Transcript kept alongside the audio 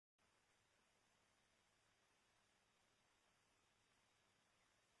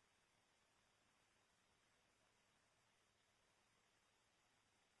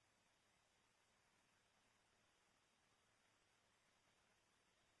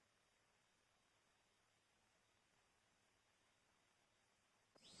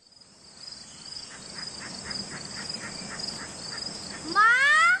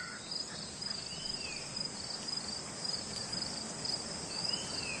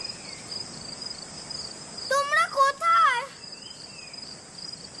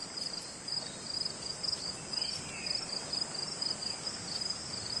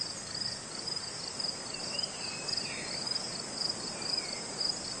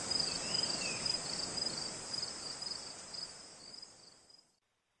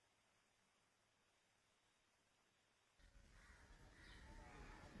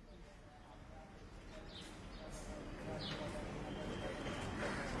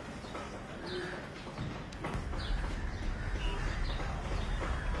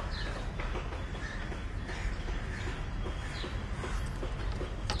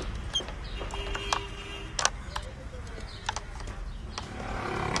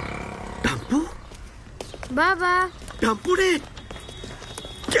টাম্পু বাবা, টাম্পু রে,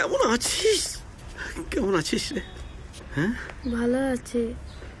 কেমন আছিস? কেমন আছিস রে? হ্যাঁ, ভালো আছি।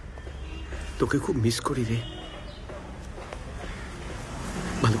 তোকে খুব মিস করি রে।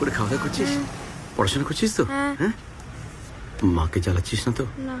 ভালো করে খাওয়া দাওয়া করছিস? পড়াশোনা করছিস তো? হ্যাঁ। মাকে জ্বালাচ্ছিস না তো?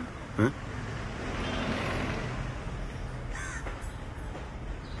 না। হ্যাঁ,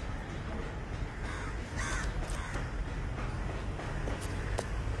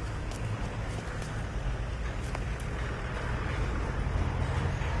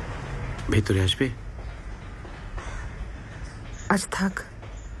 ভেতরে আসবে? আজ থাক।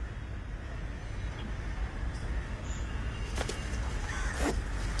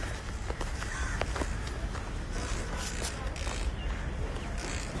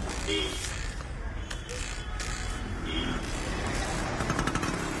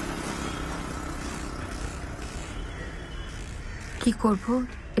 কি করব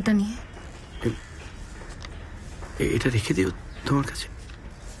এটা নিয়ে? এটা রেখে দিও তোমার কাছে।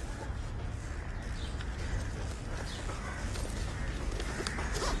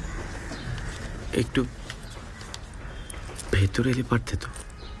 একটু ভেতরে এলে পারতে তো।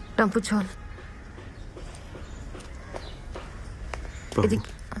 টাম্পু চল।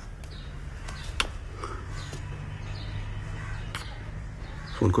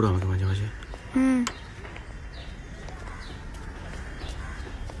 ফোন করো আমাকে মাঝে মাঝে।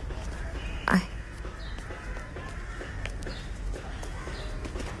 আয়।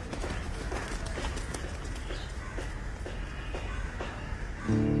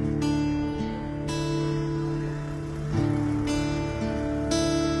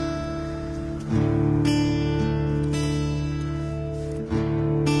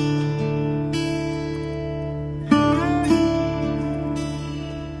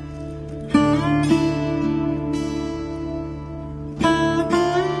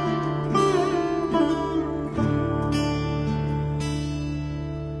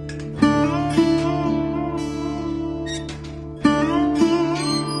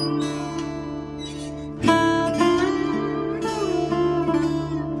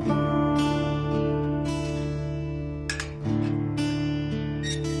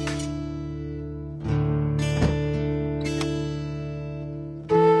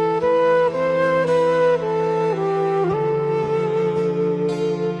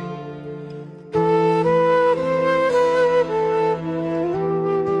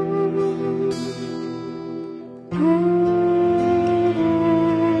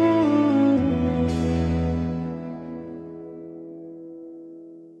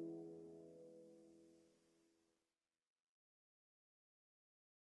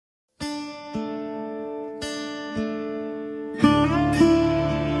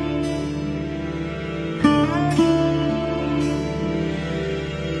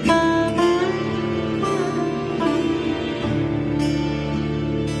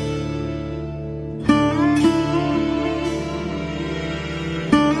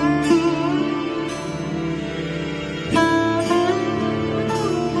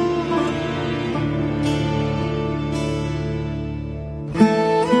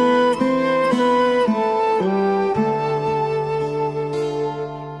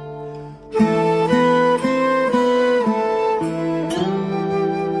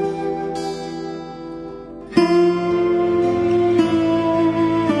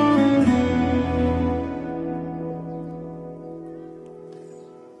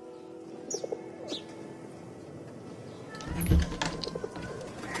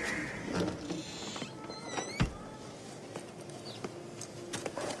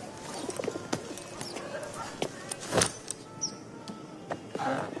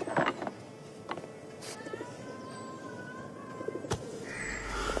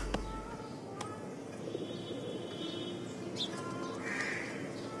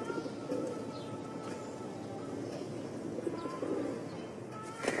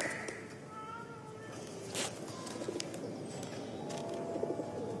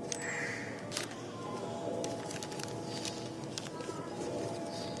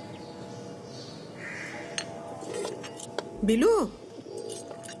 বিলু,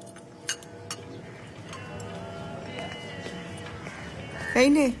 এই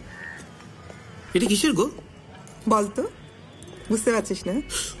নে। এটা কিসের গো? বলতো, বুঝতে পারছিস না?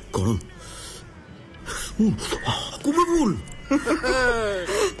 গরম কুমড়ো ফুল।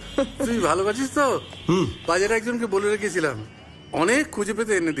 তুই ভালো আছিস তো? বাজারে একজনকে বলে রেখেছিলাম, অনেক খুঁজে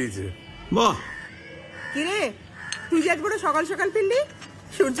পেতে এনে দিয়েছে। বাহ, কিরে তুই যে আজ বড় সকাল সকাল ফিরলি,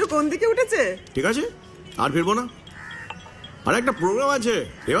 সূর্য কোন দিকে উঠেছে? ঠিক আছে, আর ফিরবো না। আর একটা প্রোগ্রাম আছে,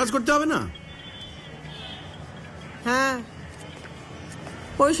 রেওয়াজ করতে হবে না? হ্যাঁ,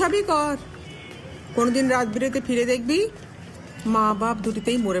 ওইসবই কর। কোনদিন রাত বিরেতে ফিরে দেখবি মা বাপ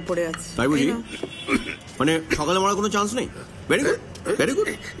দুটিতেই মরে পড়ে আছে। তাই বুঝি? এই না? মানে সকালে মরার কোনো চান্স নেই? Very good, very good.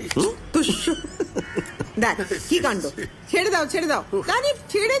 তুষ্য। দেখ কি কাণ্ড। ছেড়ে দাও ছেড়ে দাও জানি,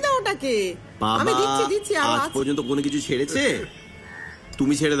 ছেড়ে দাও ওটাকে। আমি দিচ্ছি দিচ্ছি আজ আওয়াজ। পর্যন্ত কোনো কিছু ছেড়েছে?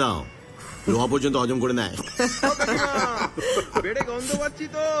 তুমি ছেড়ে দাও, লোহা পর্যন্ত হজম করে নেয়। পেটে গন্ধ পাচ্ছি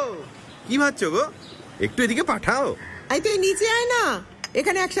তো। কি ভাবছো গো? একটু এদিকে পাঠাও। এই তুই নিচে আয় না,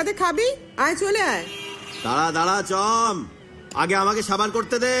 এখানে একসাথে খাবি। আয় চলে আয়। দাঁড়া দাঁড়া চম, আগে আমাকে সাবান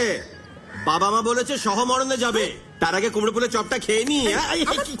করতে দে। বাবা মা বলেছে সহমরণে যাবে, তার আগে কুমড়ো ফুলের চপটা খেয়ে নি।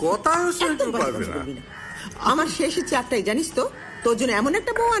 কথা শুনতে একদম পারবে কথা না। বলবি না। আমার শেষ ইচ্ছে একটাই জানিস তো, তোর জন্য এমন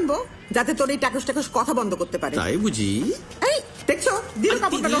একটা বউ আনবো যাতে তোর এই টাকুস টাকুস কথা বন্ধ করতে পারে। তাই বুঝি? এই দেখছো দিল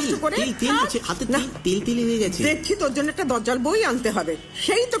কাপড়টা নষ্ট করে। হাতে না, তেল তেল হয়ে গেছে। দেখছি তোর জন্য একটা দরজাল বই আনতে হবে,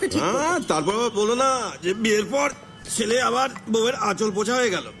 সেই তোকে ঠিক করবে। তারপর আবার বলো না যে বিয়ের পর ছেলে আবার বউয়ের আঁচল পোছা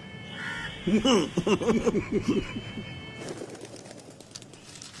হয়ে গেল।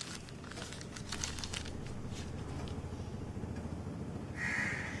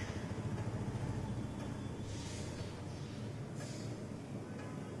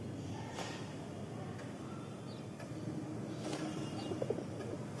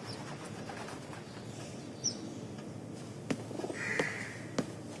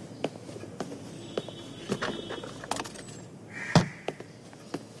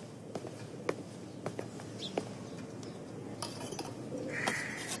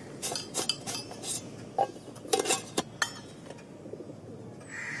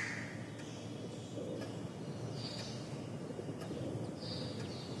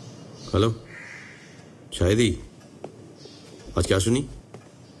 হ্যালো শাহেদি, আজকে আসুনি?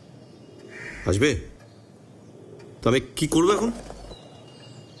 আসবে তো? আমি কি করবো এখন?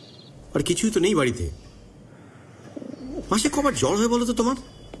 আর কিছুই তো নেই বাড়িতে। মাসে কবার জ্বর হয় বলো তো তোমার?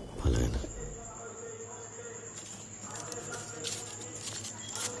 ভালো হয় না।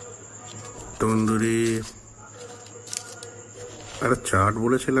 তন্দুরি আর চাট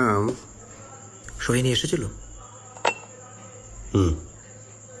বলেছিলাম। সোহিনী এসেছিল? হুম।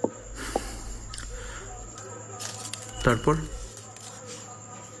 তারপর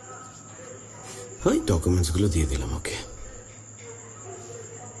ওই ডকুমেন্টসগুলো দিয়ে দিলাম ওকে।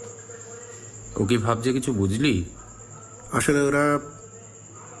 ও কি ভাবছে কিছু বুঝলি? আসলে ওরা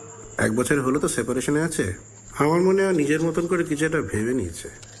 1 বছর হলো তো সেপারেশনে আছে। আমার মনে হয় নিজের মতন করে কিছু একটা ভেবে নিয়েছে।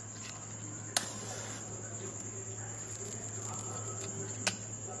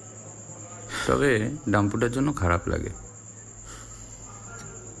 তবে ডাম্পুটার জন্য খারাপ লাগে।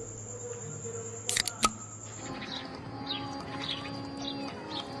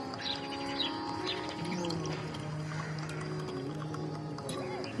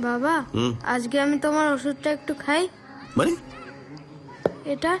 বাবা আজকে আমি তোমার ওষুধটা একটু খাই। মানে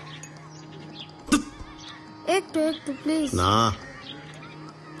এটা একটু একটু প্লিজ। না,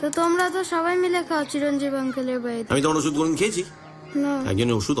 তো তোমরা তো সবাই মিলে খাও চিরঞ্জীব আঙ্কেলের বাড়িতে। আমি তোমার ওষুধ কোনদিন খেয়েছি? না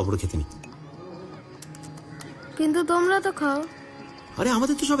একজনের ওষুধ অপরে খেতে নি। কিন্তু তোমরা তো খাও। আরে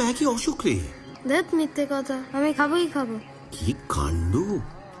আমাদের তো সব একই অসুখ রে। দেখ মিথ্যে কথা, আমি খাবোই খাবো। কি কাণ্ড,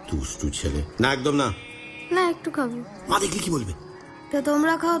 দুষ্টু ছেলে। না একদম না। না একটু খাবো। মা দেখলে কি বলবে? তো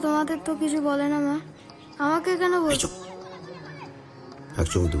তোমরা খাও, তোমাদের তো কিছু বলে না মা। আমাকে কেন এই বলছো? চুপ। এক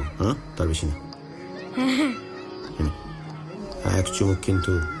চুমুক দেবো, হ্যাঁ? তার বেশি না। এক চুমুক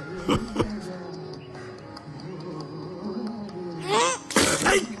কিন্তু।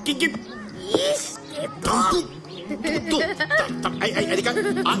 এই, কি, কি? তন্তু, তন্তু, এই, এই, এদিকে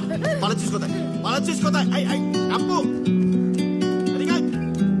আয়। পালাচ্ছিস কোথায়? পালাচ্ছিস কোথায়? এই, এই, আব্বু, এদিকে আয়।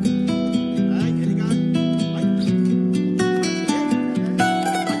 এই, এদিকে আয়। আয়।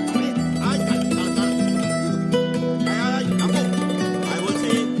 আয়, আয়, দাঁড়া, দাঁড়া। আয়, আয়, আয়, আব্বু, আয়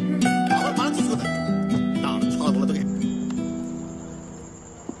বলছি। আবার পালাচ্ছিস কোথায়? দাঁড়া, সকাল বলে তোকে।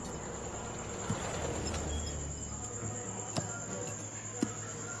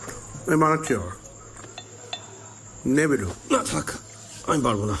 মানাচ্ছি আবার নেবে না থাক, আমি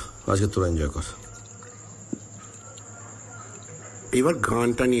পারবো না। আজকে তোরা এনজয় কর। এবার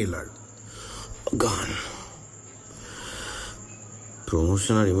গানটা নিয়ে লাগ। গান,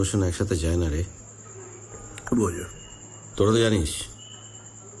 প্রমোশন আর ইমোশন একসাথে যায় না রে। বোঝো, তোরা তো জানিস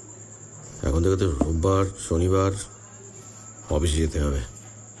এখন থেকে তো রোববার শনিবার অফিসে যেতে হবে।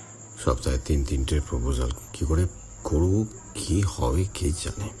 সপ্তাহে 3-3টে প্রপোজাল। কি করে করবো, কি হবে কে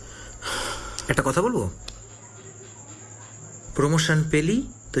জানে। একটা কথা বলবো? প্রমোশন পেলি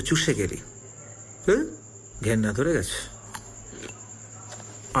তো চুষে গেলি, ঘেন্না ধরে গেছে।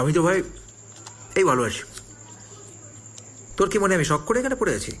 আমি তো ভাই এই ভালো আছি। তোর কি মনে আমি শখ করে এখানে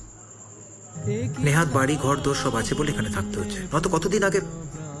পড়ে আছি? নেহাত বাড়ি ঘর দোর সব আছে বলে এখানে থাকতে হচ্ছে, নয়তো কতদিন আগে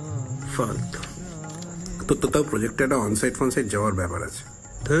ফালতু। তো তাও প্রজেক্টে একটা অনসাইট ফনসাইট যাওয়ার ব্যাপার আছে।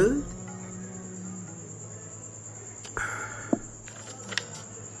 ধুর।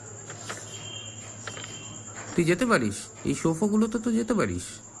 তুই যেতে পারিস, এই সোফাগুলোতে তো যেতে পারিস।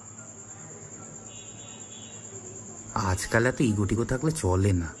 আজকাল এত ইগোটিগো থাকলে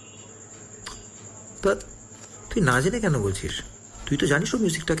চলে না। তা তুই না জেনে কেন বলছিস? তুই তো জানিস ও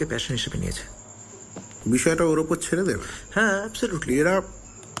মিউজিকটাকে প্যাশন হিসেবে নিয়েছে। বিষয়টা ওর ওপর ছেড়ে দেবে। হ্যাঁ, অ্যাবসলিউটলি। এরা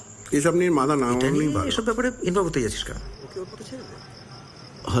এসব নিয়ে মাথা না এটা নিয়ে মারলেই ভালো। এসব ব্যাপারে ইনভলভ হতে যাচ্ছিস কেন? ওকে ওর মতো ছেড়ে দে।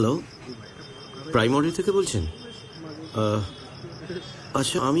 হ্যালো, প্রাইমারি থেকে বলছেন?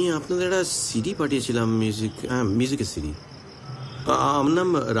 আচ্ছা, আমি আপনাদের একটা সিডি পাঠিয়েছিলাম, মিউজিকের সিডি। আমার নাম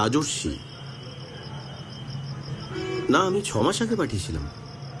রাজর্ষি। না, আমি 6 মাস আগে পাঠিয়েছিলাম।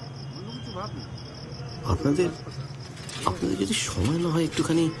 আপনাদের যদি সময় না হয়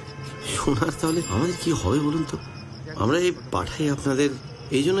একটুখানি শোনার, তাহলে আমাদের কি হবে বলুন তো? আমরা এই পাঠাই আপনাদের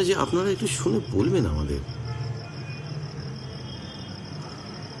এই জন্য যে আপনারা একটু শুনে বলবেন আমাদের।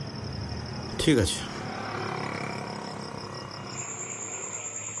 ঠিক আছে।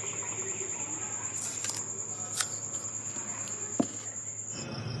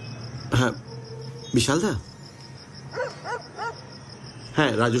 হ্যাঁ, বিশালদা।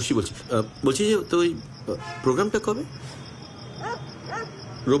 হ্যাঁ, রাজস্বী বলছি। বলছি যে তো ওই প্রোগ্রামটা কবে?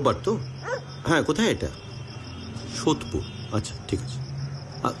 রোববার তো? হ্যাঁ, কোথায় এটা? সোদপুর। আচ্ছা, ঠিক আছে।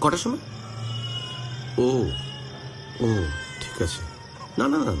 কটার সময়? ও ও ঠিক আছে। না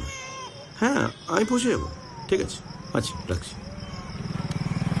না না, হ্যাঁ আমি পৌঁছে যাবো। ঠিক আছে, আচ্ছা রাখছি।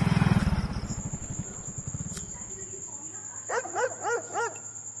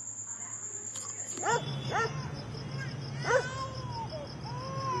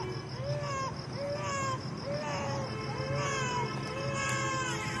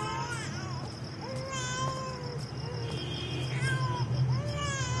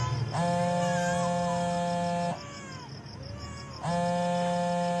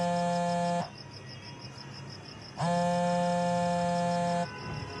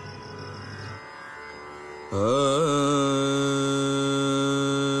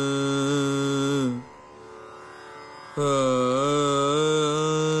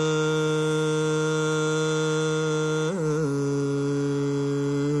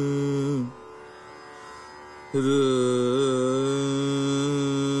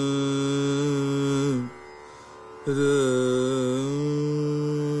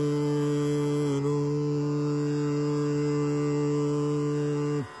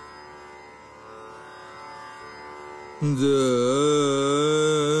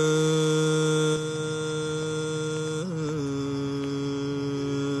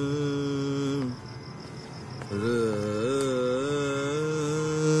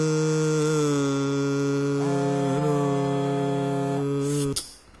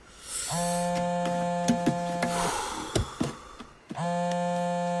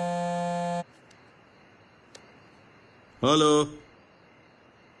 Hello.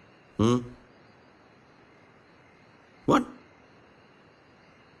 What?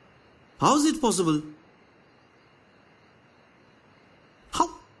 How is it possible?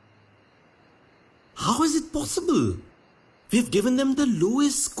 How is it possible? We've given them the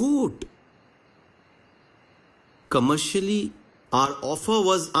lowest quote. Commercially, our offer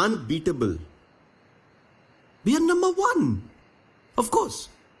was unbeatable. We are number 1. Of course.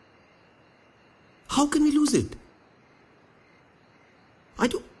 How can we lose it?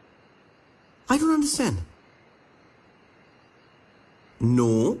 I don't understand.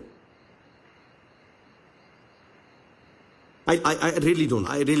 No. I really don't.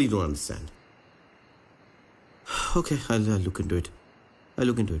 I really don't understand. Okay, I'll look into it. I'll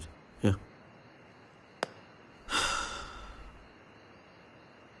look into it. Yeah.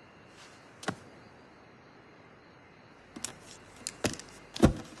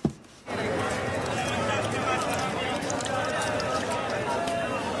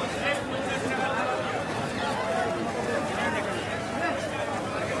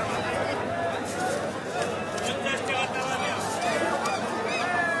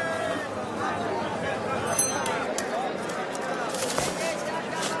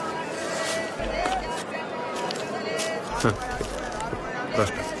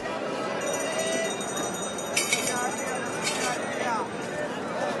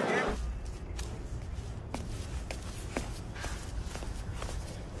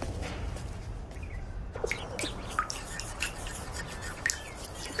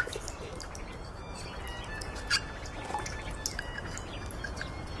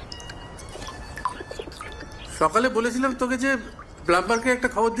 সকালে বলেছিলাম তোকে যে প্লাম্বারকে একটা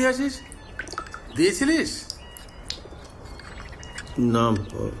খবর দিয়ে আসিস, দিয়েছিলিস? না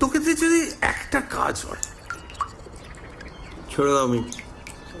তোকে দিয়ে যদি একটা কাজ হয়। ছেড়ে দাও, আমি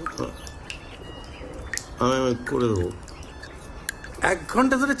করে দেবো। 1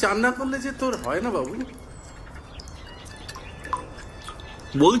 ঘন্টা ধরে চান না করলে যে তোর হয় না বাবু।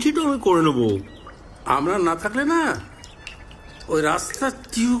 বলছি তো আমি করে নেবো। আমরা না থাকলে না ওই রাস্তা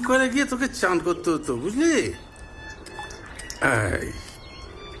টিউ করে গিয়ে তোকে চান করতে হতো, বুঝলি? এই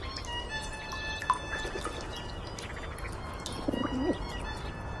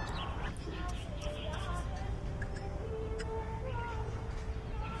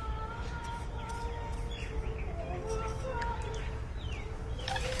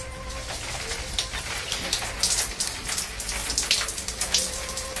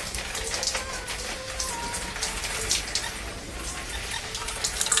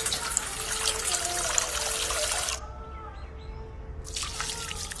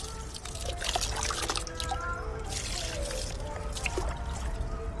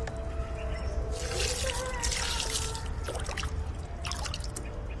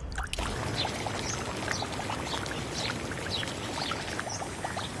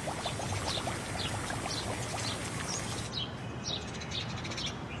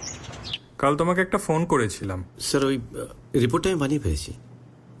কাল তোমাকে একটা ফোন করেছিলাম। স্যার ওই রিপোর্টটা আমি বানিয়ে ফেলেছি।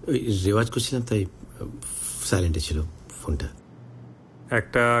 ওই রেওয়াজ করছিলাম তাই সাইলেন্টে ছিল ফোনটা।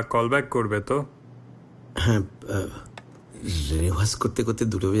 একটা কল ব্যাক করবে তো? হ্যাঁ, রেওয়াজ করতে করতে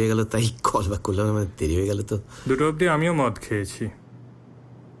 2টো বেজে গেল, তাই কল ব্যাক করলাম। আমার দেরি হয়ে গেল তো। 2টো অবধি আমিও মদ খেয়েছি।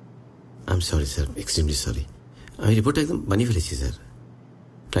 I am sorry sir, extremely sorry. আমি রিপোর্টটা একদম বানিয়ে ফেলেছি স্যার।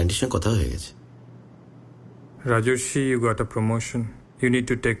 ক্লায়েন্টের সঙ্গে কথা হয়ে গেছে। Rajarshi, you got a promotion. You need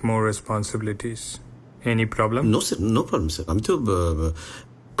to take more responsibilities. Any problem? No sir, no problem sir. আমি তো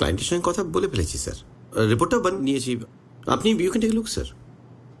ক্লায়েন্টের সঙ্গে কথা বলে ফেলেছি স্যার। রিপোর্টটা বানিয়েছি। আপনি you can take look sir.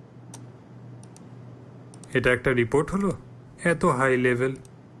 এটা একটা রিপোর্ট হলো? এত হাই লেভেল,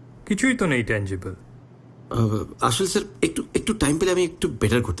 কিছুই তো নেই ট্যাঞ্জিবল। আসলে স্যার একটু টাইম পেলে আমি একটু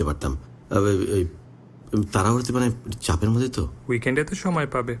বেটার করতে পারতাম। তাড়াহুড়োতে মানে চাপের মধ্যে তো। উইকেন্ডে তো সময়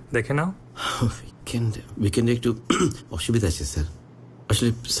পাবে, দেখে নাও। উইকেন্ডে একটু অসুবিধা আছে স্যার। আসলে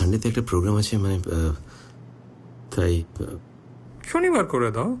সানডেতে একটা প্রোগ্রাম আছে, মানে তাই। শনিবার করে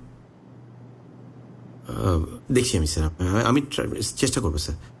দাও। দেখছি আমি স্যার, আমি চেষ্টা করবো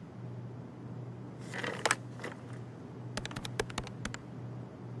স্যার।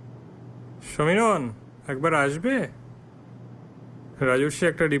 সমীরন, একবার আসবে? রাজস্বী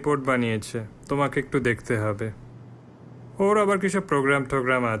একটা রিপোর্ট বানিয়েছে, তোমাকে একটু দেখতে হবে। ওর আবার কিসব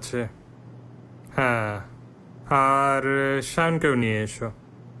প্রোগ্রাম আছে। হ্যাঁ, আর শায়নকেও নিয়ে এসো।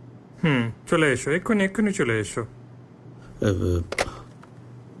 চলে এসো, এক্ষুনি চলে এসো।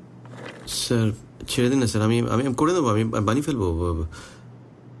 স্যার ছেড়ে দিন না স্যার, আমি করে দেবো, আমি বানিয়ে ফেলবো।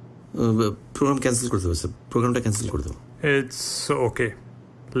 প্রোগ্রাম ক্যান্সেল করে দেবো স্যার, প্রোগ্রামটা ক্যান্সেল করে দেবো। It's okay,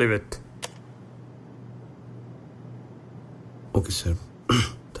 leave it. Okay sir,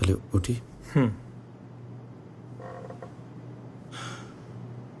 তাহলে উঠি।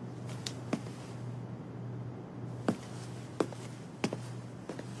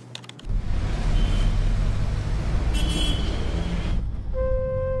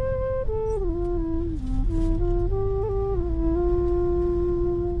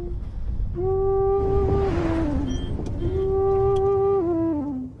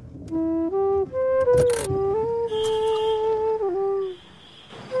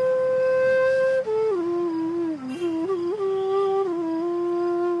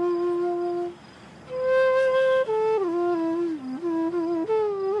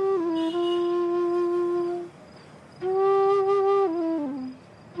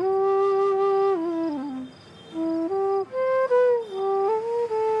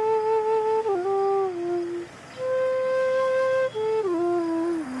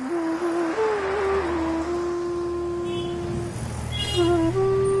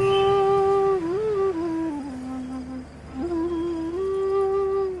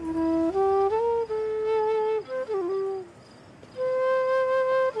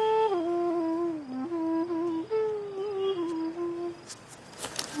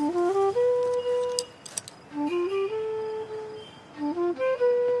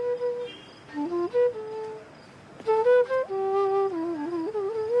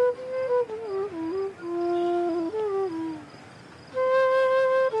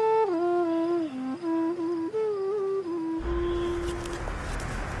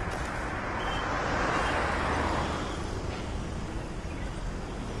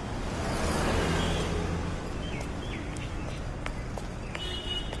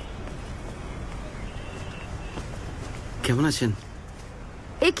 কেমন আছেন?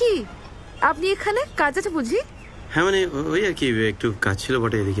 এ কি, আপনি এখানে? কাজ আছে বুঝি? হ্যাঁ মানে ওই আর কি একটু কাজ ছিল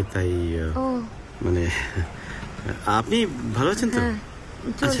বটে এদিকে, তাই ও মানে আপনি ভালো আছেন তো? হ্যাঁ,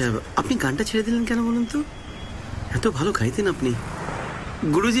 আচ্ছা, আপনি গানটা ছেড়ে দিলেন কেন বলুন তো? এত ভালো গাইতেন আপনি।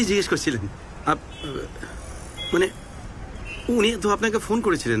 গুরুজি জিজ্ঞেস করছিলেন মানে উনি তো আপনাকে ফোন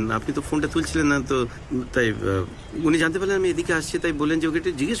করেছিলেন, আপনি তো ফোনটা তুলছিলেন না, তো তাই উনি জানতে পারলেন আমি এদিকে আসছি, তাই বললেন যে ওকে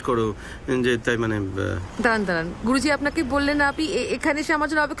একটু জিজ্ঞেস করো, যে তাই মানে দাঁড়ান গুরুজি আপনাকে বললেন না আপনি এখানে এসে আমার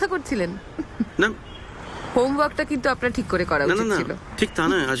জন্য অপেক্ষা করছিলেন? না হোমওয়ার্কটা কিন্তু আপনার ঠিক করে করা না উচিত না ছিল। ঠিক তা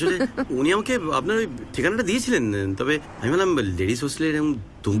নয়, আসলে উনি আমাকে আপনার ওই ঠিকানাটা দিয়েছিলেন, তবে আমি বললাম লেডিস হোস্টেলে এরকম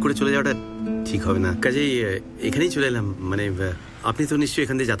দুম করে চলে যাওয়াটা ঠিক হবে না, কাজেই এখানেই চলে এলাম। মানে আপনি তো নিশ্চয়ই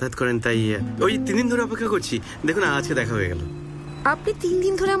এখান দিয়ে যাতায়াত করেন, তাই ওই 3 দিন ধরে অপেক্ষা করছি। দেখুন আজকে দেখা হয়ে গেল। আপনি 3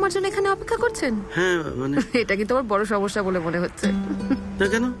 দিন ধরে আমার জন্য এখানে অপেক্ষা করছেন? হ্যাঁ মানে এটা কিন্তু আমার বড় সমস্যা বলে মনে হচ্ছে। না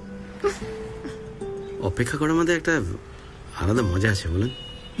কেন, অপেক্ষা করার মধ্যে একটা আলাদা মজা আছে বলুন।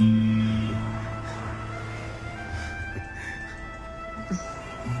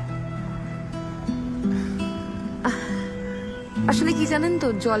 আসলে কি জানেন তো,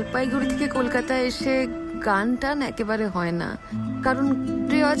 জলপাইগুড়ি থেকে কলকাতায় এসে গান টান একেবারে হয় না, কারণ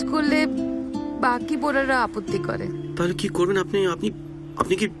রেওয়াজ করলে বাকি বোলাররা আপত্তি করে। তাহলে কি করবেন আপনি? আপনি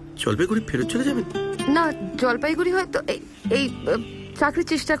আপনি কি জলপাইগুড়ি ফেরত চলে যাবেন? না, জলপাইগুড়ি হয়তো এই চাকরির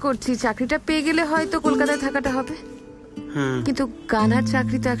চেষ্টা করছি, চাকরিটা পেয়ে গেলে হয়তো কলকাতায় থাকাটা হবে, কিন্তু গান আর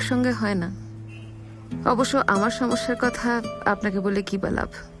চাকরি তো একসঙ্গে হয় না। অবশ্য আমার সমস্যার কথা আপনাকে বলে কি বা লাভ?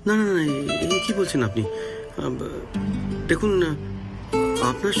 না না না, এই কি বলছেন আপনি? দেখুন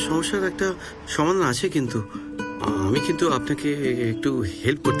আপনার সমস্যার একটা সমাধান আছে, কিন্তু আমি কিন্তু আপনাকে একটু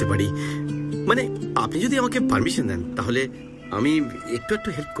হেল্প করতে পারি। মানে আপনি যদি আমাকে পারমিশন দেন তাহলে আমি একটু একটু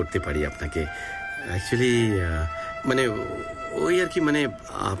হেল্প করতে পারি আপনাকে। অ্যাকচুয়ালি মানে ওই আর কি, মানে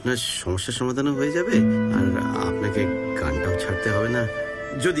আপনার সমস্যার সমাধানও হয়ে যাবে আর আপনাকে গানটাও ছাড়তে হবে না,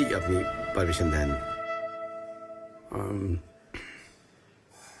 যদি আপনি পারমিশন দেন।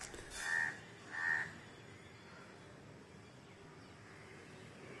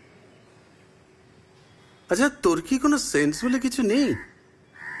 আচ্ছা, তোর কি কোনো সেন্স বলে কিছু নেই?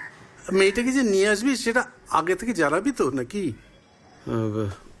 মেয়েটাকে যে নিয়ে আসবি সেটা আগে থেকে জানাবি তো নাকি?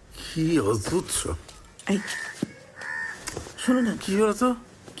 কি অদ্ভুত সব। এই, শোনো না, কি বলতো,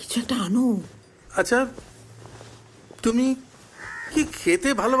 কিছু একটা আনো। আচ্ছা তুমি কি খেতে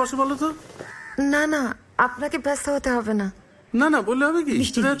ভালোবাসো বলো তো? না না, আপনাকে ব্যস্ত হতে হবে না। না না বললে হবে কি?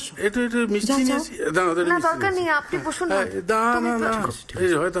 মিষ্টি নিয়ে এসো। একটু একটু মিষ্টি যাও, নিয়েছি। দাঁড়া না দরকার নেই, আপনি বসুন না। না না, এই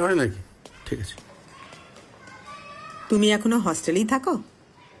হয়তো হয় নাকি? ঠিক আছে। তুমি এখনো হস্টেলেই থাকো?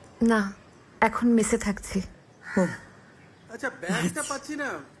 না, এখন মেসে থাকছি। ও, আচ্ছা ব্যাগটা পাচ্ছি না,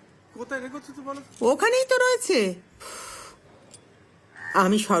 কোথায় রেখেছো তো বলো। ওখানেই তো রয়েছে।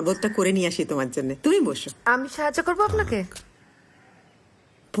 আমি শরবতটা করে নিয়ে আসি তোমার জন্য, তুমি বসো। আমি সাহায্য করবো আপনাকে?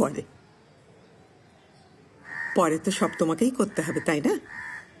 পরে পরে তো সব তোমাকেই করতে হবে, তাই না?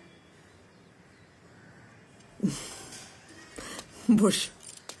 বস।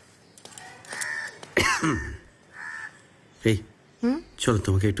 এই চলো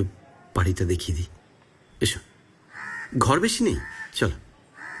তোমাকে একটু বাড়িটা দেখিয়ে দিই, এসো। ঘর বেশি নেই, চলো।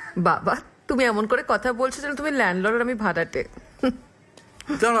 বাবা, তুমি এমন করে কথা বলছো যেন তুমি ল্যান্ডলর্ড আর আমি ভাড়াটে।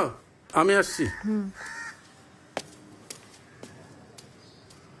 দাঁড়াও আমি আসছি।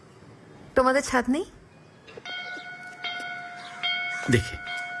 তোমাদের ছাদ নেই? দেখে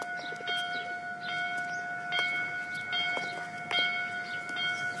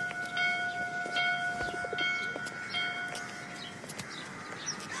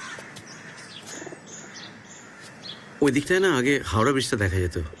ওই দিকটায় না আগে হাওড়া ব্রিজটা দেখা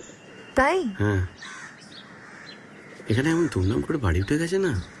যেত। তাই? হ্যাঁ, এখানে এমন দুমদাম করে বাড়ি উঠে গেছে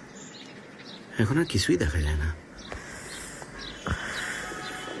না, এখন আর কিছুই দেখা যায় না।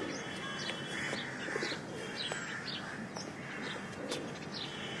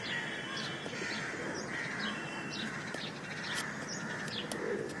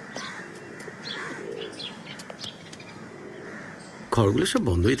 ঘরগুলো সব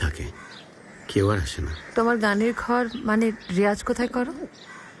বন্ধই থাকে, কেউ আর আসে না। তোমার গানের ঘর মানে রেয়াজ কোথায় করো?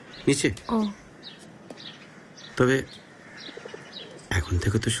 নিচে। ও, তবে এখন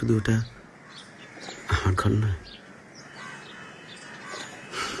থেকে তো শুধু ওটা আমার ঘর নয়।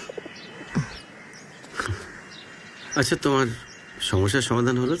 আচ্ছা, তোমার সমস্যার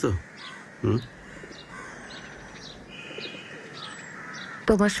সমাধান হলো তো?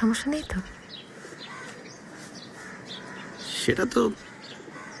 তোমার সমস্যা নেই তো? সেটা তো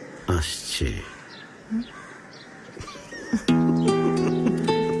আসছে।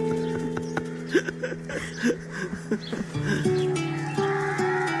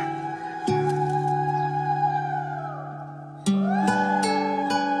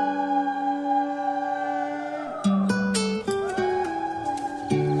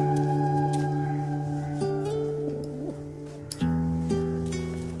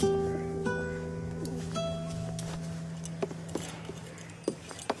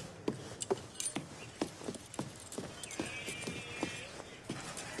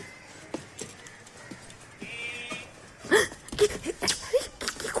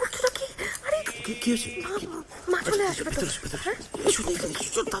 হয়েছে? মা চলে আসবে তো। হ্যাঁ?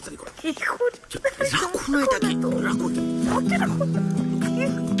 চল তাড়াতাড়ি কর। এখন রাখো না এটাকে, রাখো।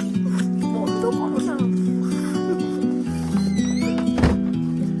 বন্ধ করো না।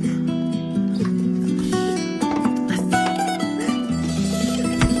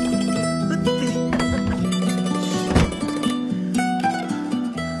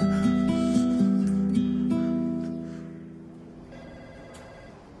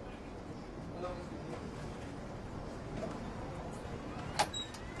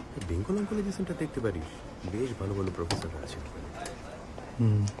 বেঙ্গল অঙ্কোলজিস্টটা দেখতে পারিস, বেশ ভালো ভালো প্রফেসর আছে।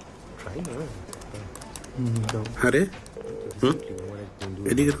 ট্রাই না। আরে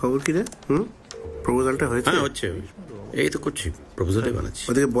এদিকের খবর কি রে? প্রপোজালটা হয়েছে? হ্যাঁ হচ্ছে, এই তো করছি, প্রপোজালটাই বানাচ্ছি।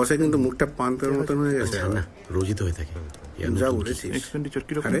 ওদিকে বসে কিন্তু মুখটা পাম্পের মতন হয়ে গেছে। না, রোজই তো হয়ে থাকে। যা বলেছিস।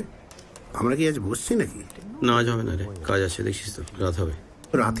 আরে আমরা কি আজ বসছি নাকি? না আজ হবে না রে, কাজ আছে, দেখছিস তো রাত হবে।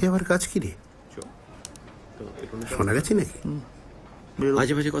 রাতে আবার কাজ কি রে? শোনা গেছি নাকি?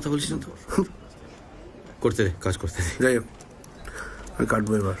 আজে বাজে কথা বলছিস না তো, করতে দে, কাজ করতে দে। যাই হোক, আমি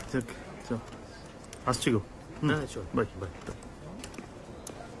কাটবো এবার। আসছি গো। হ্যাঁ চল, বাই বাই।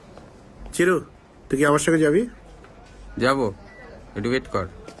 চিরু, তুই কি আমার সঙ্গে যাবি? যাবো, একটু ওয়েট কর।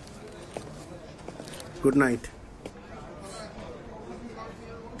 Good night.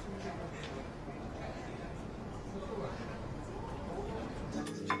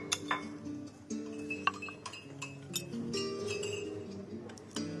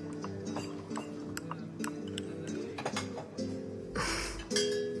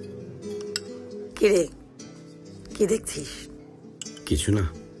 কিরে, কি দেখছিস? কিছু না,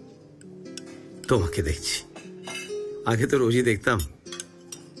 তোমাকে দেখছি। আগে তো রোজই দেখতাম,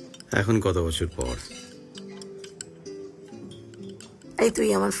 এখন কত বছর পর। এই তুই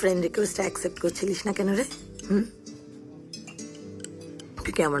আমার ফ্রেন্ড রিকোয়েস্ট অ্যাকসেপ্ট করছিলিস না কেন রে?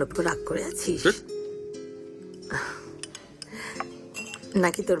 তুই কি আমার উপর রাগ করে আছিস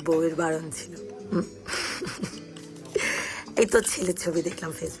নাকি তোর বউয়ের বারণ ছিল? এই তোর ছেলের ছবি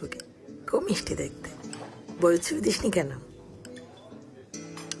দেখলাম ফেসবুকে, খুব মিষ্টি দেখতে। বউয়ের ছবি দিসনি কেন?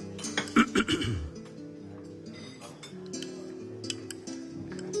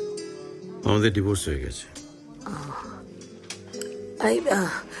 আমাদের ডিভোর্স হয়ে গেছে। এই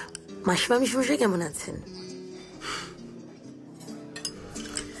মাসিমা মিশমশাই কেমন আছেন?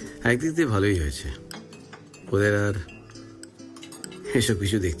 একদিক দিয়ে ভালোই হয়েছে, ওদের আর এসব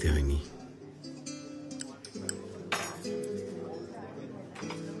কিছু দেখতে হয়নি।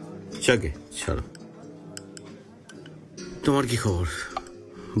 যাকে ছাড়ো, তোমার কি খবর?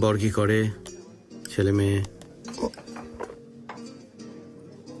 বর কি করে? ছেলে মেয়ে?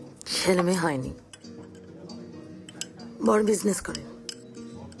 ছেলে মেয়ে হয়নি, বড় বিজনেস করে,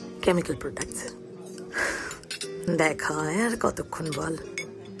 কেমিক্যাল প্রোডাক্টস। দেখা হয় আর কতক্ষণ বল,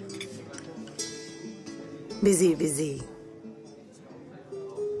 বিজি বিজি।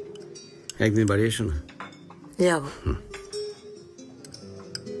 একদিন বাড়ি এসো না। যাব।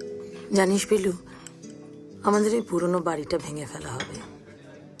 জানিস পিলু, আমাদের এই পুরনো বাড়িটা ভেঙে ফেলা হবে।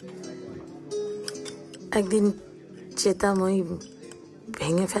 একদিন চেতাম, ওই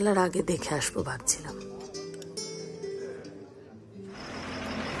ভেঙে ফেলার আগে দেখে আসবো ভাবছিলাম।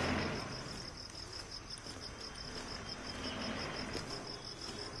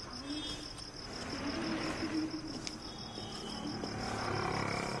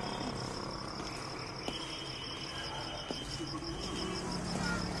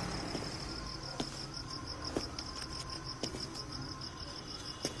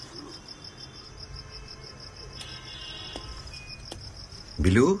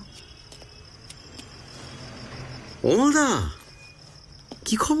 বিলু, অমলদা,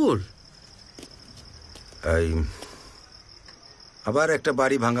 কি খবর? এই আবার একটা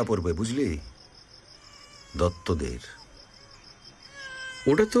বাড়ি ভাঙা পড়বে, বুঝলি? দত্তদের।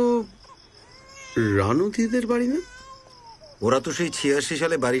 ওটা তো রানুদিদের বাড়ি না? ওরা তো সেই 86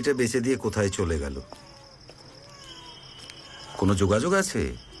 সালে বাড়িটা বেচে দিয়ে কোথায় চলে গেল। কোনো যোগাযোগ আছে?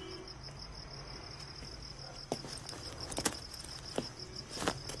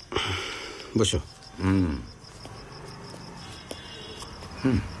 বসো।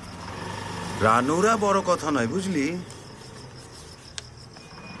 রানুরা বড় কথা নয়, বুঝলি?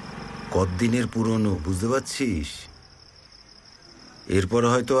 কতদিনের পুরনো, বুঝতে পারছিস? এরপর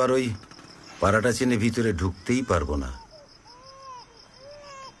হয়তো আর ওই পাড়াটা চেনে ভিতরে ঢুকতেই পারবো না।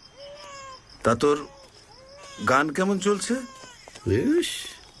 তা তোর গান কেমন চলছে?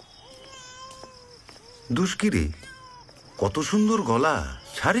 দুষ্কিরে, কত সুন্দর গলা,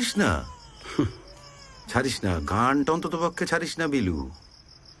 ছাড়িস না, ছাড়িস না, গানটা অন্তত পক্ষে ছাড়িস না বিলু।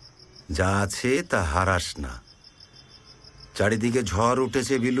 যা আছে তা হারাস না। চারিদিকে ঝড়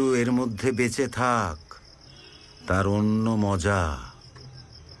উঠেছে বিলু, এর মধ্যে বেঁচে থাক, তার অন্য মজা।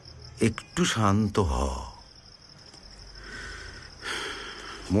 একটু শান্ত হ।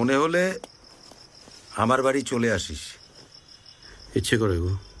 মনে হলে আমার বাড়ি চলে আসিস। ইচ্ছে করে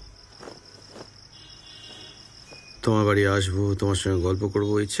গো, তোমার বাড়ি আসবো, তোমার সঙ্গে গল্প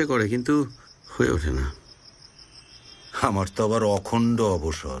করবো, ইচ্ছে করে, কিন্তু হয়ে ওঠে না। আমার তো আবার অখণ্ড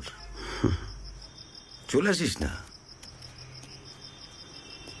অবসর। চলে আসিস না।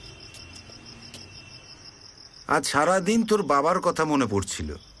 আজ সারাদিন তোর বাবার কথা মনে পড়ছিল।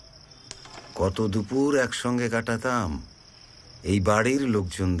 কত দুপুর একসঙ্গে কাটাতাম এই বাড়ির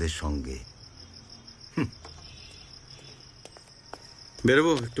লোকজনদের সঙ্গে।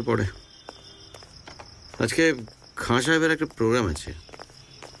 বেরোবো একটু পরে। আজকে খাঁ সাহেবের একটা প্রোগ্রাম আছে।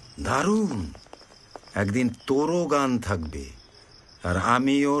 দারুণ। একদিন তোরও গান থাকবে, আর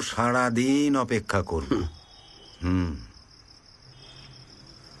আমিও সারাদিন অপেক্ষা করব।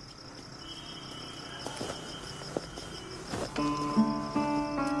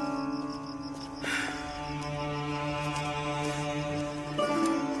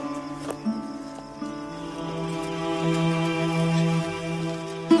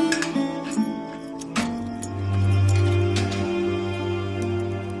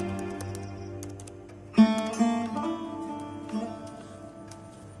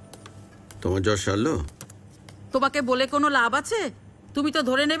 তোমার জ্বর সারলো? তোমাকে বলে কোনো লাভ আছে? তুমি তো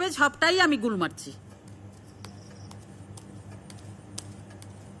ধরে নেবে সবটাই আমি গুল মারছি।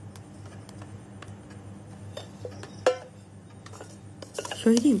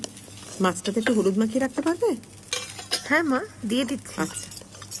 শহীদিন, মাছটাতে একটু হলুদ মাখিয়ে রাখতে পারবে? হ্যাঁ মা, দিয়ে দিচ্ছি। আচ্ছা,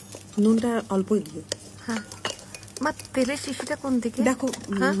 নুনটা অল্পই দিও। হ্যাঁ মা, তেলের শিশিটা কোন দিকে? দেখো,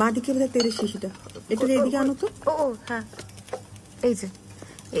 মা দিকে বোধহয় তেলের শিশিটা। একটু এইদিকে আনো তো। ও হ্যাঁ, এই যে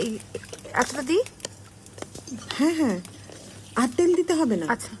এই এতটা দিই। হ্যাঁ হ্যাঁ, আর তেল দিতে হবে না।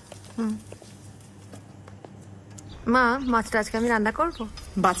 আচ্ছা। মা, মাছটা আজকে আমি রান্না করব।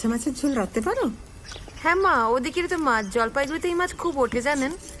 বাচ্চা মাছের ঝোল রাখতে পারো? হ্যাঁ মা, ওদিকের তো মাছ, জলপাইগুড়িতে এই মাছ খুব ওঠে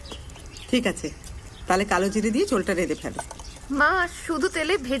জানেন। ঠিক আছে, তাহলে কালো জিরে দিয়ে ঝোলটা রেঁধে ফেলো। মা, শুধু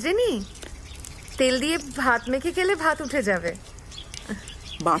তেলে ভেজে নি, তেল দিয়ে ভাত মেখে খেলে ভাত উঠে যাবে।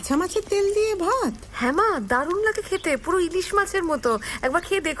 বাচ্চা মাছের তেল দিয়ে ভাত? হ্যাঁ মা, দারুণ লাগে খেতে, পুরো ইলিশ মাছের মতো। একবার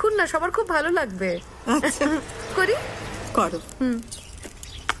খেয়ে দেখুন না, সবার খুব ভালো লাগবে। আচ্ছা করি? করো।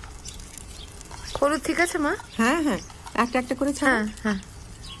 হলুদ ঠিক আছে মা? হ্যাঁ হ্যাঁ, একটা একটা করে ছাড়ো। হ্যাঁ হ্যাঁ।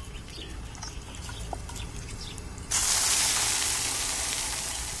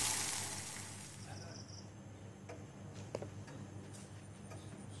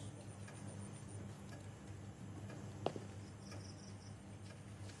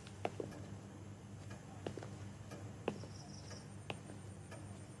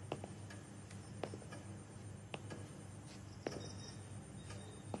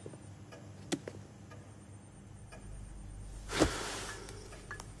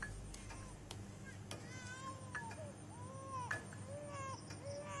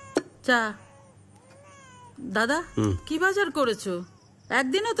 চা। দাদা, কি বাজার করেছো?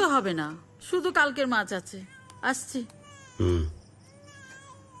 একদিনও তো হবে না, শুধু কালকের মাছ আছে। আসছি।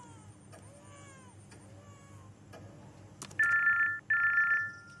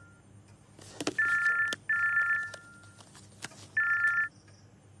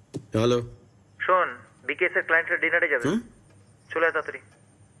 হ্যালো, শোন, বিকেএস এর ক্লায়েন্টের ডিনারে যাবে, চলে আয় তাড়াতাড়ি।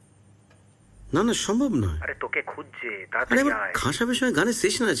 না না, সম্ভব নয়। আরে তোকে খুঁজছে, আরে তাড়াতাড়ি আমার আয়। খাঁ সাহেবের সঙ্গে গানের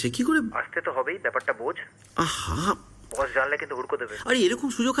সেশন আছে, কি করে? আসতে তো হবেই, ব্যাপারটা বোঝ। আহা, বস জানলে কিন্তু হুড়কো দেবে। আরে এরকম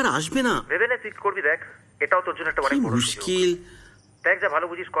সুযোগ আর আসবে না। ভেবে নে তুই করবি, দেখ এটাও তোর জন্য একটা অনেক বড় সুযোগ। মুশকিল। দেখ, যা ভালো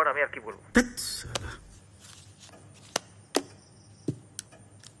বুঝিস কর, আমি আর কি বলবো।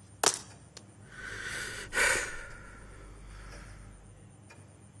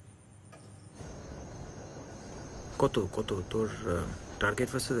 কত কত তোর টার্গেট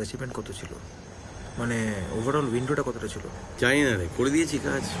ভার্সেস অ্যাচিভমেন্ট কত ছিল? মানে ওভারঅল উইন্ডোটা কতটা ছিল? জানি না রে, করে দিয়েছি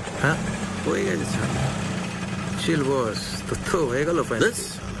কাজ। হ্যাঁ, হয়ে গেছে। চিল বস, তোর তো হয়ে গেল ফাইনাল।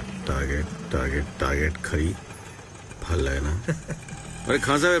 টার্গেট টার্গেট টার্গেট খাই, ভাল লাগে না। আরে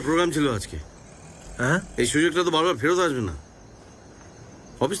খাঁ সাহেবের প্রোগ্রাম ছিল আজকে। হ্যাঁ, এই সুযোগটা তো বারবার ফেরত আসবে না।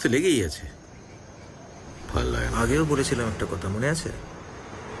 অফিস তো লেগেই আছে, ভাল লাগে না। আগেও বলেছিলাম একটা কথা, মনে আছে?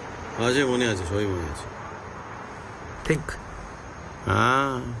 আছে, মনে আছে, সবই মনে আছে। থিঙ্ক।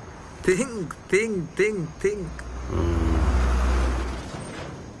 হ্যাঁ, থিঙ্ক থিঙ্ক থিঙ্ক থিঙ্ক।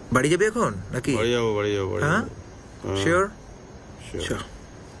 বাড়ি যাবে এখন নাকি? বাড়ি যাবো, বাড়ি যাবো। হ্যাঁ, sure?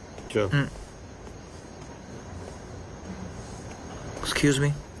 Sure. Excuse me.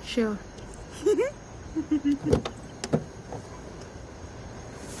 Sure.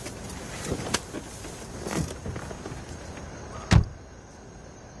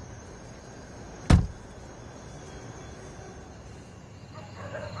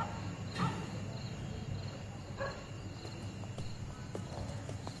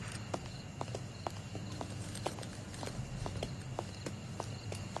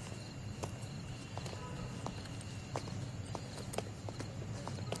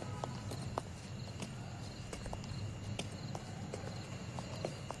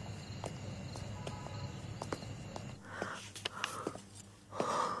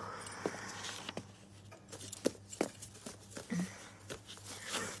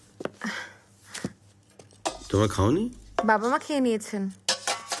 তোমরা খাওনি? বাবা মা খেয়ে নিয়েছেন।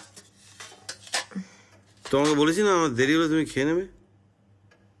 তোমাকে বলেছি না আমার দেরি হলে তুমি খেয়ে নেবে।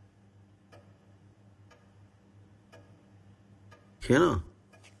 খেয়ে নাও,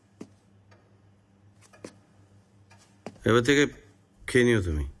 এবার থেকে খেয়ে নিও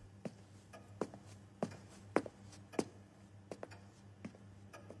তুমি।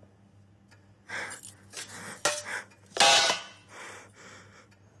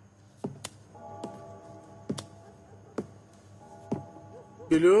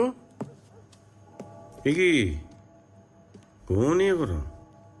 বিলু, এ কি ঘুমিয়ে করো?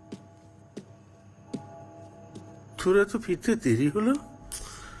 তোর এত ফিরতে দেরি হলো?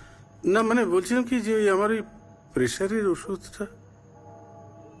 না মানে বলছিলাম কি যে আমার এই প্রেশারের ওষুধটা।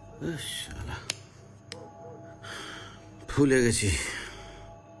 ভুলে গেছি।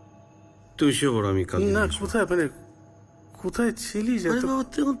 তুই শুয়ে পড়ো, আমি কাল না কোথায় মানে কোথায় ছিলিস?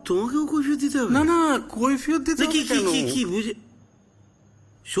 তোমাকেও কৈফিয়ত দিতে হবে? না না, কৈফিয়ত দিতে হবে কেন? কি বুঝে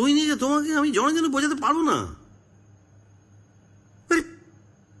সইনি যে তোমাকে আমি জনে বোঝাতে পারবো না।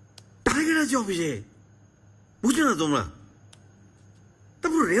 টার্গেট আছে অফিসে, বুঝলে না তোমরা?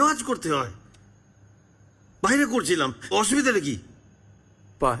 তারপর রেওয়াজ করতে হয়। বাইরে করছিলাম, অসুবিধাটা কি?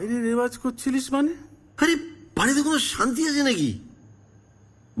 বাইরে রেওয়াজ করছিলিস মানে? আরে বাড়িতে কোনো শান্তি আছে নাকি?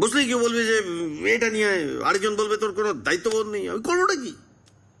 বসলে কেউ বলবে যে এটা নিয়ে আয়, আরেকজন বলবে তোর কোনো দায়িত্ববোধ নেই। আমি করবোটা কি?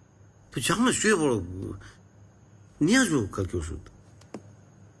 তুই যাও না, শুয়ে পড়ো, নিয়ে আসবো কালকে ওষুধ।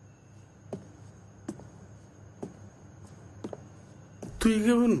 তুই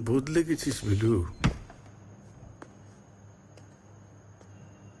কেমন বদলে গেছিস বিলু।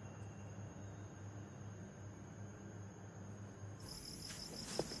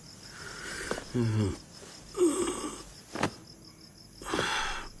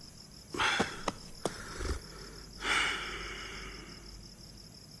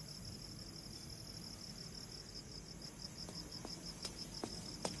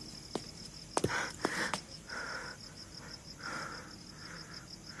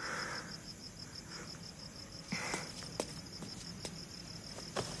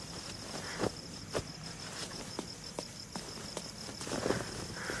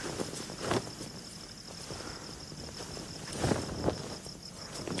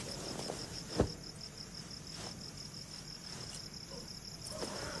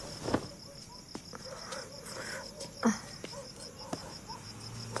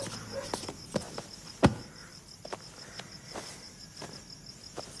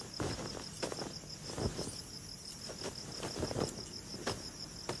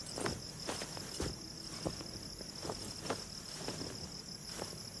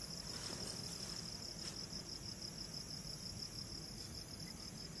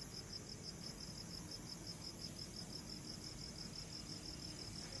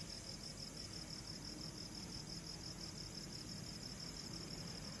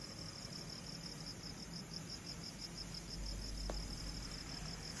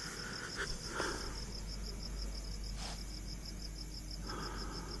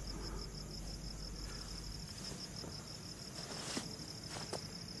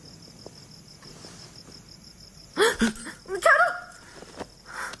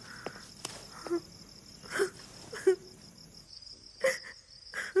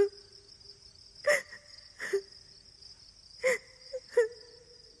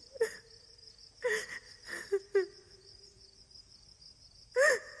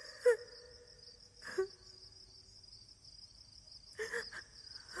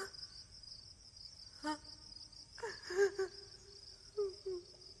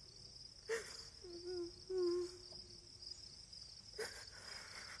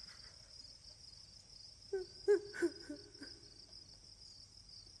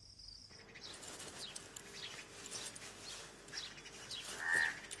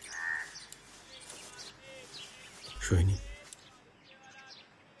 শোয়নি,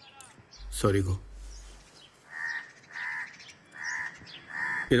 সরি গো।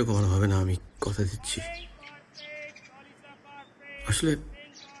 এরকম আর হবে না, আমি কথা দিচ্ছি। আসলে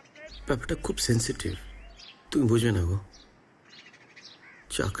ব্যাপারটা খুব সেন্সিটিভ, তুমি বুঝবে না গো।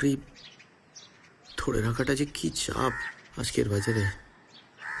 চাকরি ধরে রাখাটা যে কি চাপ আজকের বাজারে।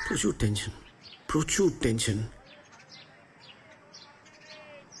 প্রচুর টেনশন, প্রচুর টেনশন।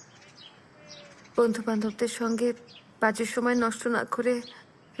 বন্ধু বান্ধবদের সঙ্গে বাজে সময় নষ্ট না করে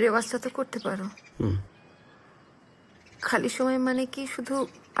রেওয়াজটা তো করতে পারো। খালি সময় মানে কি শুধু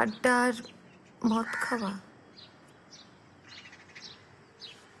আড্ডা আর মদ খাওয়া?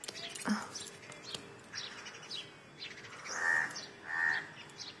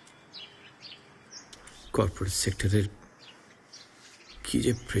 কর্পোরেট সেক্টরের কি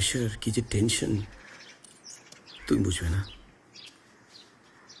যে প্রেশার, কি যে টেনশন, তুমি বুঝবে না,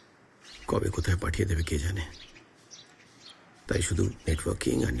 কবে কোথায় পাঠিয়ে দেবে কে জানে। তাই শুধু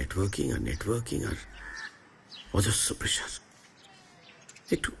নেটওয়ার্কিং আর নেটওয়ার্কিং আর নেটওয়ার্কিং আর অজস্র প্রেশার।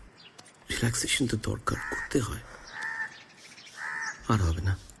 একটু রিল্যাক্সেশন তো দরকার, করতে হয়। আর হবে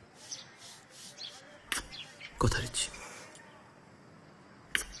না, কথা দিচ্ছি।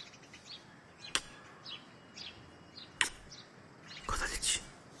 কথা দিচ্ছি।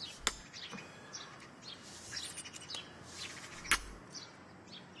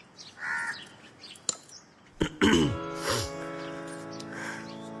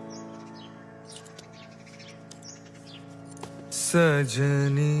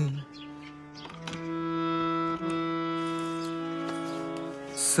 सजनी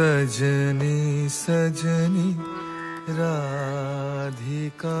सजनी सजनी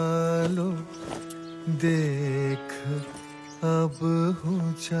राधिका लो देख अब हो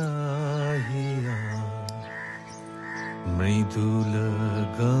चाहिया मृदुल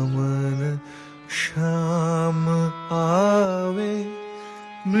गमन श्याम आवे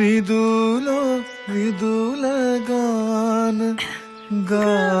मृदुलो मृदुल गान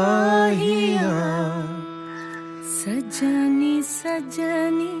गाहिया सजनी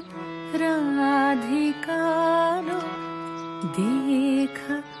सजनी राधिका लो देख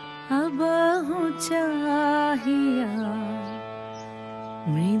अब हो चाहिया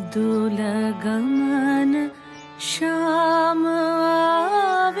मृदुल गमन श्याम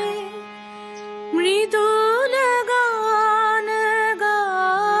आवे मृदुल गान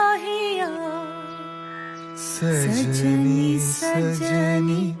गाहिया सजनी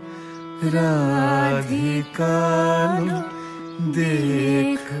सजनी राधिका लो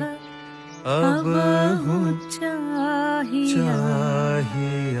देख अब हो चाहिया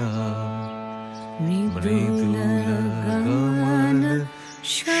मृदुल गमन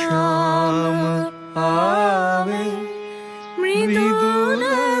श्याम आवे मृदुल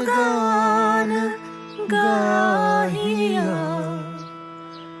गान गाहिया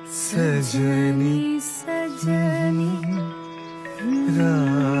सजनी सजनी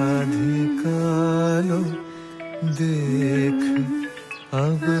राधिका लो देख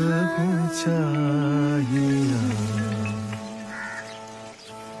अब हो चाहिया।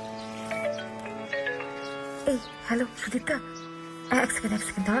 হ্যালো সুদীপ্তা, এক সেকেন্ড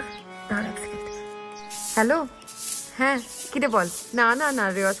দাঁড় এক সেকেন্ড। হ্যালো, হ্যাঁ কিরে বল। না না না,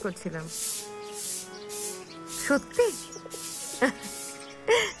 রেওয়াজ করছিলাম। সত্যি?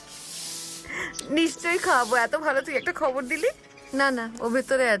 নিশ্চয়ই খাওয়াবো, এত ভালো তুই একটা খবর দিলি। না না, ও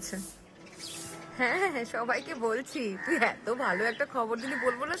ভেতরে আছে। হ্যাঁ হ্যাঁ, সবাইকে বলছি। তুই এত ভালো একটা খবর দিলি,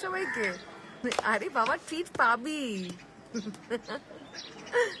 বলবো না সবাইকে? আরে বাবা, ট্রিট পাবি।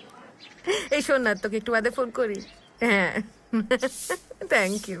 এই শোন না, তোকে একটু বাদে ফোন করি। হ্যাঁ,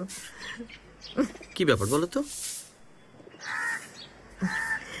 থ্যাংক ইউ। কি ব্যাপার বলো তো?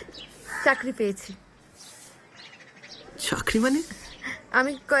 চাকরি পেয়েছি। চাকরি মানে?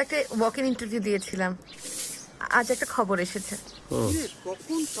 আমি কয়েকটা ওয়াক ইন ইন্টারভিউ দিয়েছিলাম, আজ একটা খবর এসেছে।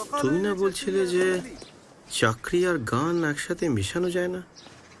 তুমি না বলছিলে যে চাকরি আর গান একসাথে মেশানো যায় না?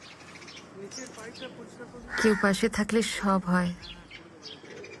 কেউ পাশে থাকলে সব হয়,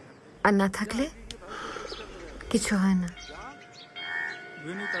 আর না থাকলে কিছু হয় না।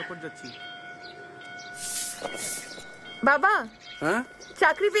 বাবা,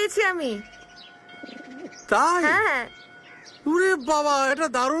 চাকরি পেয়েছি আমি। তাই? হ্যাঁ। ওরে বাবা, এটা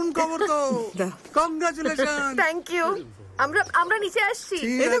দারুণ খবর তো। কংগ্রাচুলেশন। Thank you. আমরা নিচে আসছি।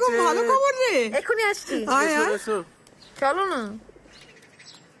 এটা খুব ভালো খবর রে। এখনই আসছি। চলো না।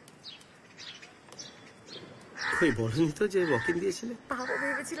 কই বলনি তো যে ওয়াকিং দিয়েছিলে? পাবো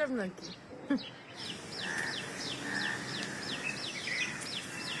ভেবেছিলাম নাকি।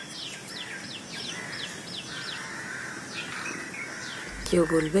 কেউ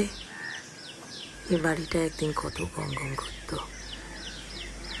বলবে এই বাড়িটা একদিন কত গম গম করতো।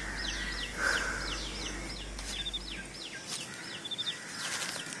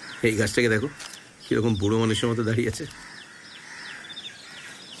 এই গাছটাকে দেখো কিরকম বুড়ো মানুষের মতো দাঁড়িয়ে আছে।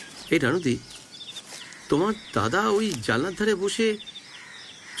 এই রানুদি, তোমার দাদা ওই জানলার ধারে বসে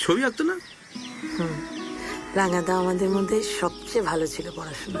ছবি আঁকতো না? রাঙাদা আমাদের মধ্যে সবচেয়ে ভালো ছিল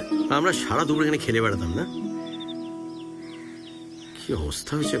পড়াশোনা। আমরা সারা দুপুর এখানে খেলে বেড়াতাম না? কি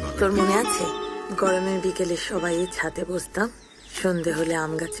অবস্থা হয়েছে বাবা। তোর মনে আছে গরমের বিকেলে সবাই ছাদে বসতাম, সন্ধে হলে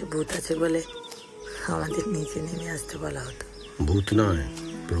আম গাছে ভূত আছে বলে আমাদের নিচে নেমে আসতে বলা হতো। ভূত নয়,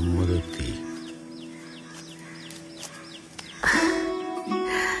 ব্রহ্মদত্তী।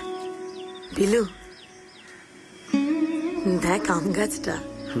 বিলু দেখ আম গাছটা।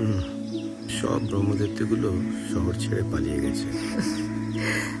 সব ব্রহ্মদত্তী গুলো শহর ছেড়ে পালিয়ে গেছে।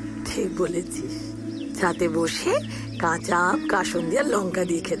 ঠিক বলেছিস, ছাতে বসে কাঁচা আম কাসন দিয়ে লঙ্কা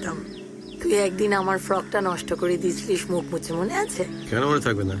দিয়ে খেতাম। তুই একদিন আমার ফ্রকটা নষ্ট করে দিয়েছিলিস মুখ মুছে, মনে আছে? কেন মনে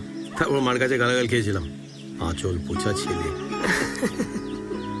থাকবে না? তারপর মার কাছে গালাগাল খেয়েছিলাম, আঁচল পোছা ছেলে।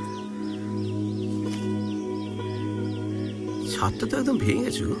 ছাদটা তো একদম ভেঙে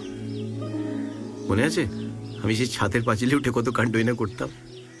গেছে গো। মনে আছে আমি সেই ছাদের পাঁচিলে উঠে কত কাণ্ডই না করতাম?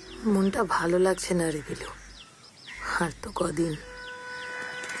 মনটা ভালো লাগছে না রে বিলু, আর তো কদিন।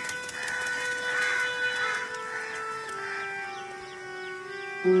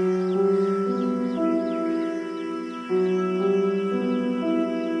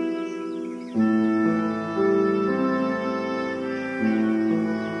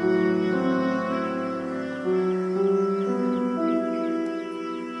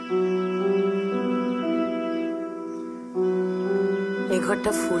 এই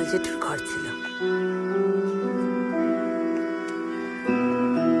ঘরটা ফুল জেঠুর ঘর ছিল।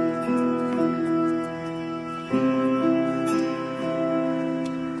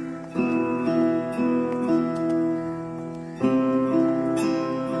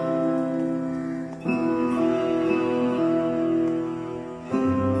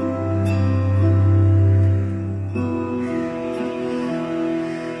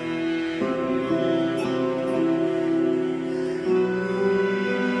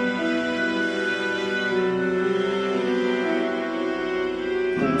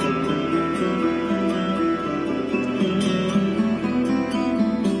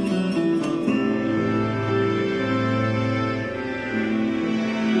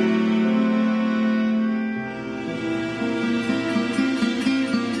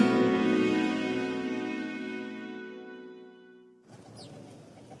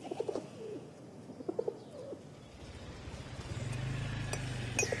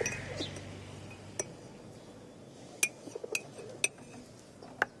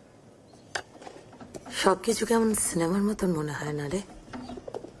 সবকিছু কেমন সিনেমার মতন মনে হয় না রে?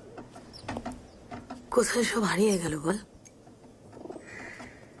 কোথায় সব হারিয়ে গেল বল?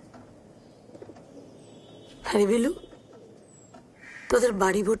 হ্যাঁ বিলু, তোদের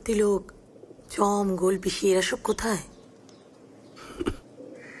বাড়ি ভর্তি লোক, চম গোল পিসি, এরা সব কোথায়?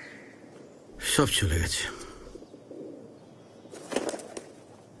 সব চলে গেছে।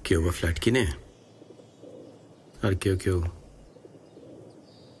 কেউ বা ফ্ল্যাট কিনে, আর কেউ কেউ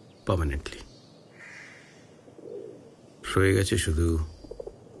পার্মানেন্টলি। রয়ে গেছে শুধু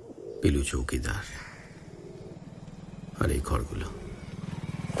পিলু চৌকিদার আর এই ঘরগুলো।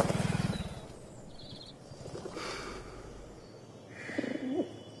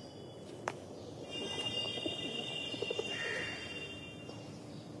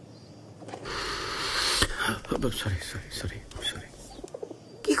 Sorry sorry sorry sorry.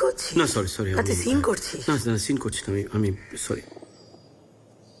 কি করছিস? না সরি সরি, তাতে সিন করছিস? না না, সিন করছি না, আমি সরি।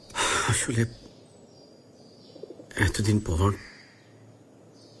 আসলে এতদিন পর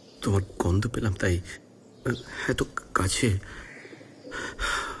তোমার গন্ধ পেলাম, তাই এত কাছে।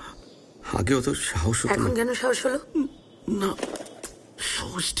 আগে অত সাহস হতো এখন না। কেন সাহস হলো? না,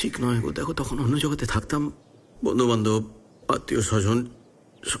 সাহস ঠিক নয় গো। দেখো, তখন অন্য জগতে থাকতাম, বন্ধু বান্ধব, আত্মীয় স্বজন।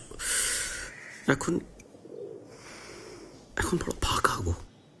 এখন এখন বড় ফাঁকা গো,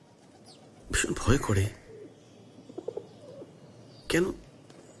 ভীষণ ভয় করে। কেন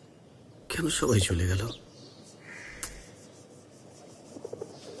কেন সবাই চলে গেল?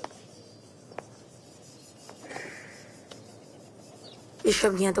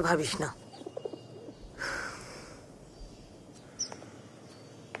 এসব নিয়ে তো ভাবিস না।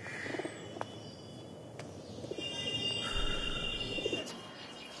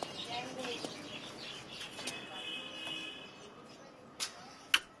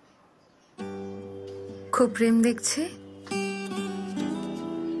 খুব প্রেম দেখছি।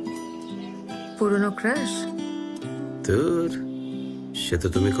 পুরনো ক্রাশ? তোর সে তো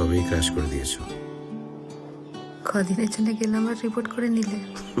তুমি কবেই ক্রাশ করে দিয়েছো। কদিনের জন্য গেলাম আর রিপোর্ট করে নিলে।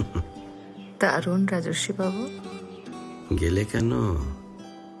 দারুণ রাজস্বী বাবু। গেলে কেন?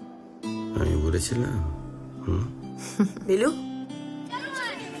 আমি বলেছিলাম। বিলু,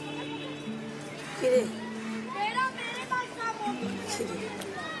 কিরে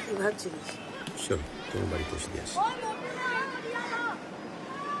কি ভাবছিলিস? চলো তোমার বাড়ি পৌঁছে দিয়ে আসি।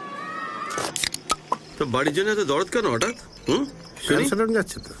 তো বাড়ির জন্য এত দরদ কেন হঠাৎ?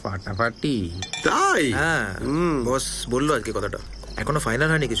 যাচ্ছে তো ফাটাফাটি। তাই? হ্যাঁ, বস বললো আজকে কথাটা। এখনো ফাইনাল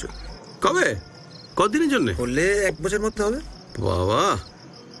হয়নি কিছু। কবে? কতদিনের জন্য? বললে 1 বছর মধ্যে হবে। বাবা,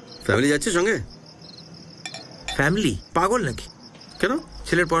 ফ্যামিলি যাচ্ছে সঙ্গে? ফ্যামিলি? পাগল নাকি? কেন?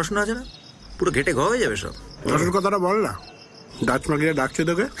 ছেলের পড়াশোনা আছে না, পুরো ঘেটে ঘ হয়ে যাবে সব। আসল কথাটা বল না, ডাচ মাগিরা ডাকছে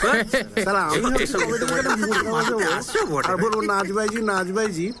তোকে। আর বলবো নাচ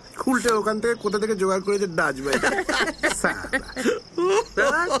বাইজি, উল্টে ওখান থেকে কোথা থেকে জোগাড় করে যে ডাচবে।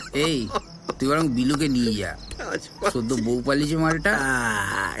 এই তুই বরং বিলুকে নিয়ে যা, সদ্য বউ পালিয়েছে মালটা,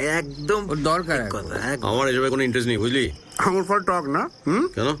 একদম ওর দরকার কথা। আমার এসবে কোনো ইন্টারেস্ট নেই, বুঝলি? আঙুর ফল টক না?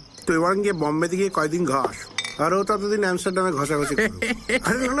 কেন? তুই বরং গিয়ে বম্বেতে গিয়ে কয়দিন ঘাস, আর ও ততদিন আমস্টারডামে ঘষাঘষি করবে।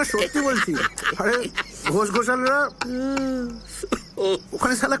 আরে না, সত্যি বলছি। আরে ঘোষ ঘোষালরা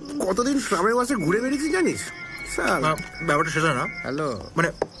ওখানে শালা কতদিন ট্রামের বাসে ঘুরে বেরিয়েছি জানিস? ব্যাপারটা সেটা না। হ্যালো, মানে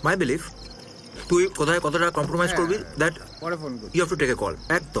মাই বিলিফ তুই কোথায় কতটা কম্প্রোমাইজ করবি, দ্যাট পরে ফোন কর। You have to take a call.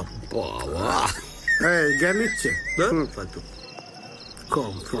 একদম বাবা, এই জ্ঞান নিচ্ছে ফালতু।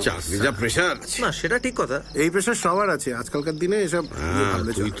 চাকরি যা প্রেশার। না সেটা ঠিক কথা, এই প্রেশার সবার আছে আজকালকার দিনে। এসব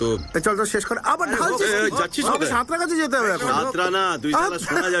তুই তো চল তো শেষ কর, আবার ঢালছিস। যাচ্ছিস সাঁতরা কাছে যেতে হবে এখন। সাঁতরা না, তুই শালা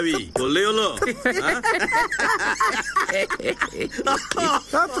শোনা যাবি, বললেই হলো।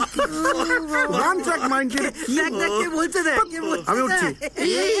 আমি উঠছি।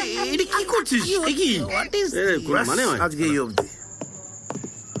 কি করছিস? মানে আজকে এই অবধি।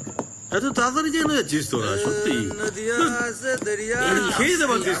 এত তাড়াতাড়ি যেন যাচ্ছিস তোরা? সত্যি খেয়ে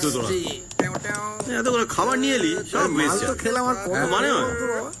দেবার দিস তো তোরা? এত করে খাবার নিয়ে এলি, সব বেশ খেলাম। আর মানে হয়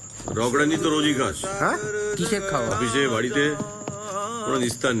রগড়ানি তো রোজই খাস। কিসের খাওয়া? অফিসে, বাড়িতে কোনো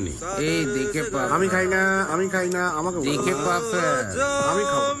নিস্তার নেই। এই দেখে পা, আমি খাই না, আমি খাই না, আমাকে দেখে পা, আমি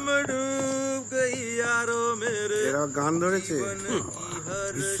খাবো। এরা গান ধরেছে,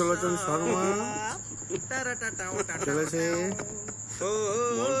 বিশ্বলোচন শর্মা চলেছে,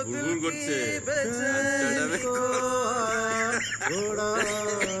 করছে।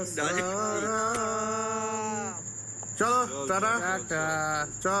 চলো টাটা,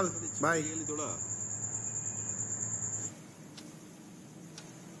 চল বাই।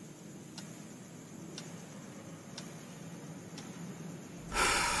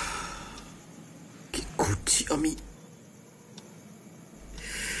 কি করছি আমি?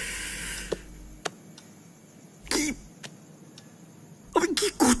 আমি কি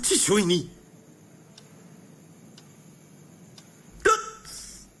করছি সৈনি?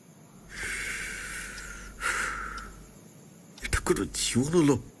 এটা কোনো জীবন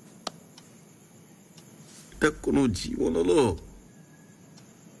হলো? এটা কোনো জীবন হলো?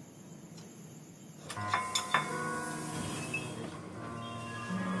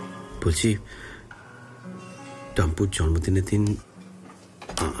 বলছি, টাম্পুর জন্মদিনের দিন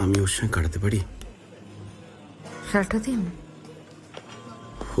আমি ওর সঙ্গে কাটাতে পারি? সারাটা দিন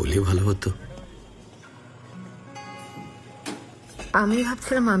হলে ভালো হতো। আমি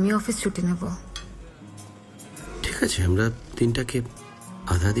ভাবছিলাম আমি অফিস ছুটি নেব। ঠিক আছে, আমরা দিনটাকে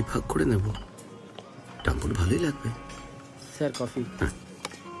আধা আধি ভাগ করে নেব। টাম্পুর ভালোই লাগবে। Sir coffee.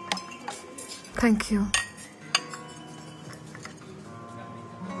 Thank you.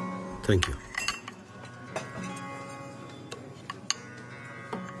 Thank you.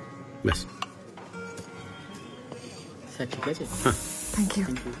 ব্যাস, স্যার ঠিক আছে। হ্যাঁ, থ্যাংক ইউ।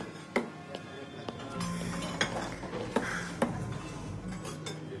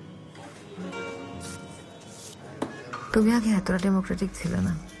 তুমি আগে এতটা ডেমোক্রেটিক ছিল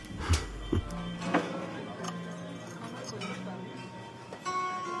না।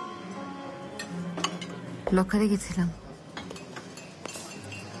 লকারে গেছিলাম,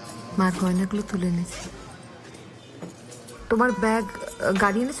 মার গয়নাগুলো তুলে এনেছি। তোমার ব্যাগ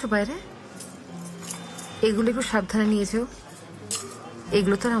গাড়ি এনেছো বাইরে? এগুলো একটু সাবধানে নিয়েছো।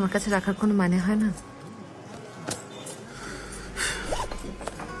 এগুলো তো আর আমার কাছে রাখার কোনো মানে হয় না।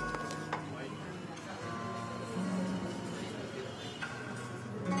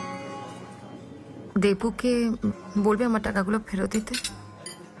 দেবুকে বলবে আমার টাকাগুলো ফেরত দিতে।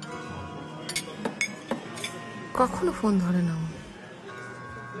 কখনো ফোন ধরে না।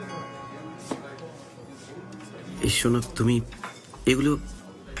 এই শোনো, তুমি এগুলো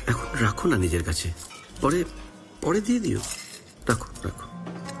এখন রাখো না নিজের কাছে, পরে পরে দিয়ে দিও। রাখো রাখো।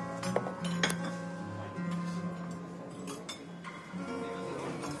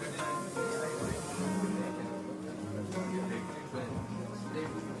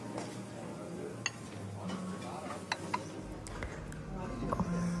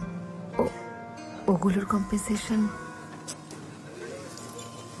 ওগুলোর কম্পেনসেশন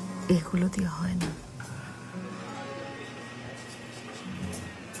এগুলো দিয়ে হয় না।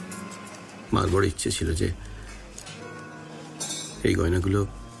 মার বড় ইচ্ছে ছিল যে এই গয়নাগুলো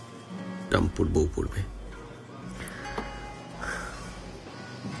টাম্পুর বউ পড়বে।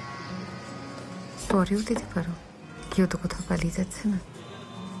 পরেও দিতে পারো, কেউ তো কোথাও পালিয়ে যাচ্ছে না।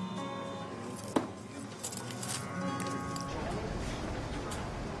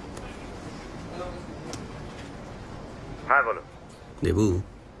 হ্যাঁ বলো। দেবু,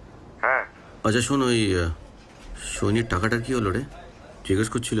 হ্যাঁ আচ্ছা শোন, ওই সৈনির টাকাটার কি হলো রে? জিজ্ঞেস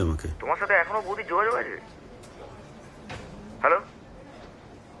করছিল আমাকে। তোমার সাথে এখনো বৌদির যোগাযোগ আছে? হ্যালো,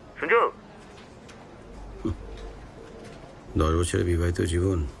 শুনছো? 10 বছরের বিবাহিত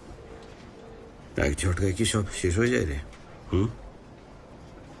জীবন এক ঝটকায় কি সব শেষ হয়ে যায় রে?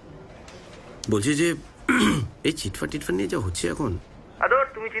 বলছি যে এই চিটফাট নিয়ে যা হচ্ছে এখন। আদর,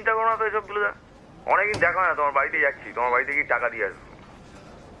 তুমি চিন্তা করো না তো এসব গুলো। অনেকদিন দেখা হয় না, তোমার বাড়িতে যাচ্ছি, তোমার বাড়িতে গিয়ে টাকা দিয়ে আসবো।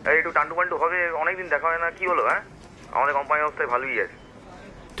 এই একটু টান্টু পান্টু হবে, অনেকদিন দেখা হয় না। কি হলো? হ্যাঁ, আমাদের কোম্পানির অবস্থায় ভালোই আছে।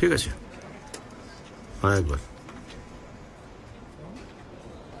 ঠিক আছে, হ্যাঁ একবার।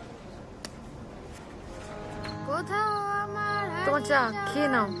 তোমার চা খেয়ে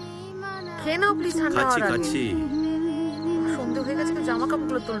নাও, খেয়ে নাও প্লিজ। ঠান্ডা হওয়ার আগে। সন্ধে হয়ে গেছে, জামা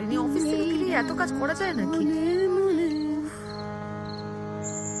কাপড়গুলো তোলিনি। অফিস থেকে ফিরে এত কাজ করা যায় নাকি?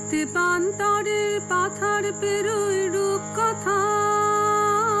 তেপান্তরের পাথার পেরোয় রূপ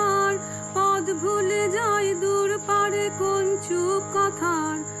কথার, পদ ভুলে যায় দূর পারে কোন চুপ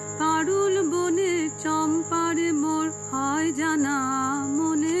কথার। পারুল বনে চম্পারে মোর হয় জানা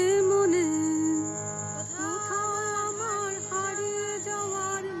মনে মনে।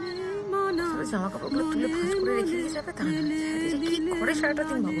 জামা কাপড়গুলো তুলে ভাঁজ করে রেখে দিয়ে যাবে, তা কি করে সারাটা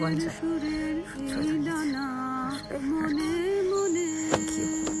দিন ভগবান যায়।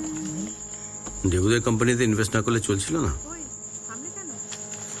 দেবুদের কোম্পানিতে ইনভেস্ট না করলে চলছিল না।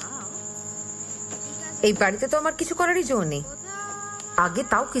 এই বাড়িতে তো আমার কিছু করারই জো নেই। আগে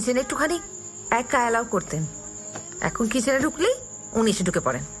তাও কিচেনে একটুখানি একা অ্যালাউ করতেন, এখন কিচেনে ঢুকলেই উনি এসে ঢুকে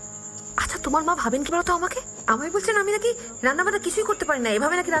পড়েন। আচ্ছা, তোমার মা ভাবেন কি বলতো আমাকে? আমায় বলছেন আমি নাকি রান্না বান্না কিছুই করতে পারি না,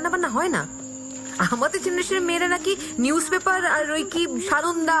 এভাবে নাকি রান্না বান্না হয় না। আমাদের জেনারেশনের মেয়েরা নাকি নিউজ পেপার আর ওই কি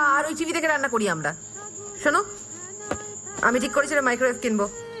সানন্দা আর ওই টিভি থেকে রান্না করি আমরা। শোনো, আমি ঠিক করেছিলাম মাইক্রোওয়েভ কিনবো।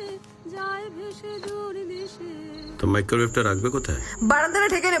 তো মাইক্রোওয়েভটা রাখবে কোথায়? বারান্দায়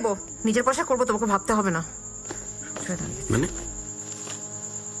ঠেকে নেবো, নিজের পয়সা করবো, তোমাকে ভাবতে হবে না। মানে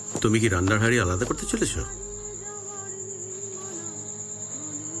তুমি কি রান্নার হাঁড়ি আলাদা করতে চলেছ?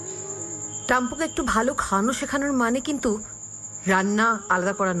 টাম্পুকে একটু ভালো খানো শেখানোর মানে কিন্তু রান্না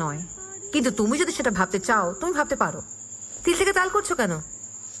আলাদা করা নয়। কিন্তু তুমি যদি সেটা ভাবতে চাও, তুমি ভাবতে পারো। তিল থেকে তাল করছো কেন?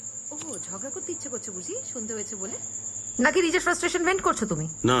 ও, ঝগড়া করতে ইচ্ছে করছে বুঝি, শুনতে হয়েছে বলে? নাকি নিজের ফ্রাস্ট্রেশন ভেন্ট করছো তুমি?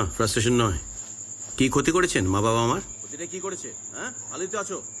 না, ফ্রাস্ট্রেশন নয়। কি ক্ষতি করেছেন মা বাবা আমার? ক্ষতিটা কি করেছে? হ্যাঁ, ভালোই তো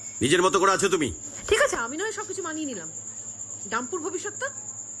আছো, নিজের মতো করে আছো তুমি। ঠিক আছে, আমি নয় সবকিছু মানিয়ে নিলাম। ডাম্পুর ভবিষ্যৎটা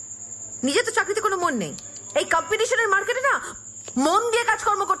নিজে তো চাকরিতে কোনো মন নেই। এই কম্পিটিশনের মার্কেটে না মন দিয়ে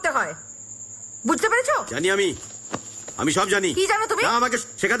কাজকর্ম করতে হয়, বুঝতে পেরেছো? জানি আমি সব জানি। কি জানো তুমি? না, আমাকে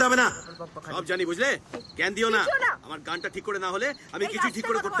শেখাতে হবে না, সব জানি, বুঝলে? জ্ঞান দিও না। আমার গানটা ঠিক করে না হলে আমি কিছু ঠিক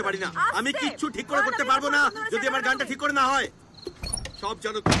করে করতে পারি না। আমি কিচ্ছু ঠিক করে করতে পারবো না যদি আমার গানটা ঠিক করে না হয়। সব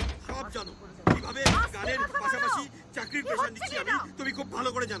জানো, সব জানো। কিভাবে গানের পাশাপাশি চাকরির প্রেশার নিচ্ছি আমি, তুমি খুব ভালো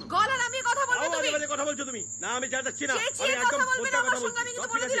করে জানো। গলার আমি কথা বলবো, তুমি কথা বলছো তুমি? না, আমি যাচ্ছি না, আমি একদম কথা বলছি।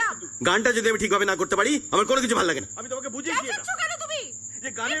 গানটা যদি আমি ঠিকভাবে না করতে পারি, আমার কোনো কিছু ভালো লাগে না। আমি তোমাকে বুঝিয়েছি কেন তুমি যে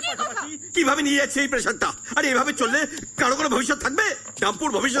গানের পাশাপাশি কিভাবে নিয়ে যাচ্ছে এই প্রেশারটা। আরে এভাবে চললে কারো কোনো ভবিষ্যৎ থাকবে? ডাম্পুর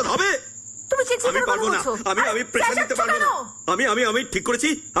ভবিষ্যৎ হবে? আমি পারবো না, আমি প্রেশার নিতে পারবো না। আমি ঠিক করেছি,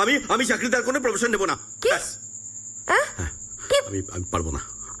 আমি চাকরিদার কোনো প্রফেশন নেবো না। আমি পারবো না।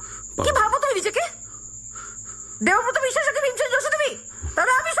 কি ভাবো তুমি নিজেকে? দেবব্রত বিশ্বাসকে হিমশিম জোশো তুমি?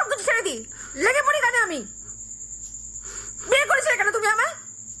 তাহলে আমি সবকিছু ছেড়ে দিই, লেগে পড়ি গানে। আমি বিয়ে করেছিলে কেন তুমি আমায়?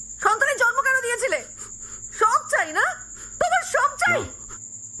 সন্তানের জন্ম কেন দিয়েছিলে? সব চাই না তোমার, সব চাই।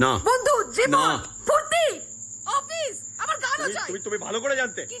 না বন্ধু, জীবন, ফুর্তি, অফিস, আমার গানও চাই। তুমি ভালো করে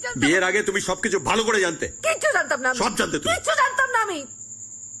জানতে, বিয়ের আগে তুমি সবকিছু ভালো করে জানতে। কিচ্ছু জানতাম না, সব জানতে তুমি। কিচ্ছু জানতাম না আমি।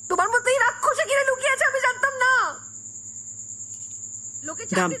 তোমার মধ্যেই রাক্ষসে কিনে লুকিয়েছে, আমি জানতাম না।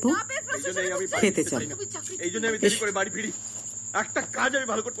 এই জন্য আমি দেরি করে বাড়ি ফিরি। একটা কাজ আমি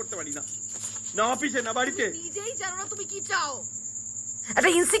ভালো করে করতে পারি না, না অফিসে না বাড়িতে। নিজেই জানো না তুমি কি চাও।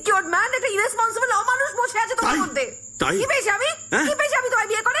 একটা ইনসিকিউর ম্যান, একটা ইরেসপন্সিবল অমানুষ বসে আছে তোমার মধ্যে। কি পেয়েছি আমি? কি পেয়েছি আমি তোমায়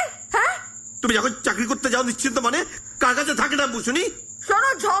বিয়ে করে? হ্যাঁ, তুমি যখন চাকরি করতে যাও নিশ্চিন্ত মানে কার কাছে থাকে ডাম্পু শুনি? শোনো,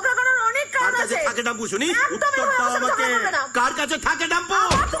 ঝগড়া করার অনেক কারণ আছে। থাকে ডাম্পু শুনি? উত্তর দাও আমাকে, কার কাছে থাকে ডাম্পু?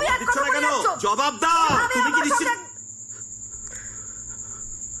 দিচ্ছ না কেন? জবাব দাও। তুমি কি নিশ্চিত?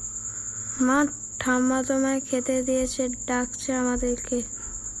 মা, ঠাম্মা তোমায় খেতে দিয়েছে, ডাকছে আমাদেরকে।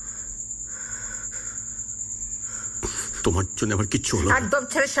 তোমার জন্য আমার কিচ্ছু হলো না। একদম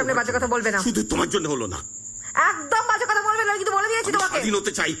ছেলের সামনে বাজে কথা বলবে না। শুধু তোমার জন্য হলো না, একদম বাজে কথা বলবে না, কিন্তু বলে দিয়েছি তোমাকে। স্বাধীন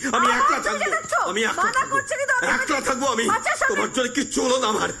হতে চাই, আমি একলা থাকবো, আমি একলা থাকবো। আমি তোমার জন্য কিচ্ছু হলো না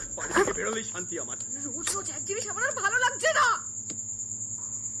আমার। বেরোলেই শান্তি আমার। রোজ রোজ এক জিনিস আমার আর ভালো লাগছে না।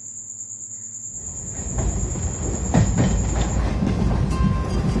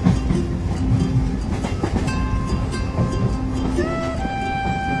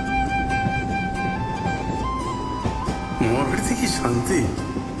 মামার বাড়িতে কি শান্তি সত্যি?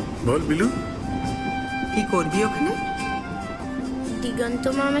 বল বিলু, কি করবি ওখানে? দিগন্ত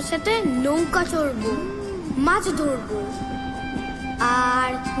মামার সাথে নৌকা চড়বো, মাছ ধরবো,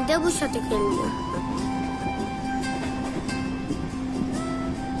 আর দেবুর সাথে খেলবো।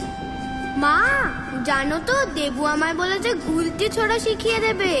 মা জানো তো, দেবু আমায় বলেছে গুলতি ছোড়া শিখিয়ে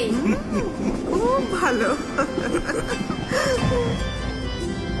দেবে। খুব ভালো।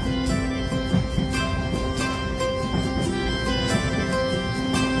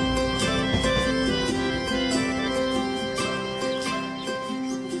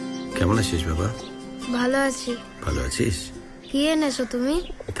 কেমন আছিস বাবা? ভালো আছি। ভালো আছিস? কি এনেছো তুমি?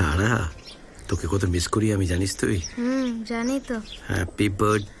 তারা, তোকে কত মিস করি আমি, জানিস তুই? জানি তো। হ্যাপি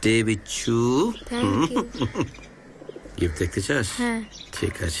বার্থডে বিচ্ছু। গিফট দেখতে চাস? হ্যাঁ।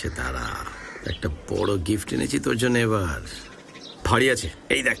 ঠিক আছে, দাঁড়া, একটা বড় গিফট এনেছি তোর জন্য। এবার ভারী আছে,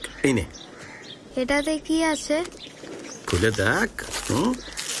 এই দেখ, এই নে। এটাতে কি আছে? খুলে দেখ।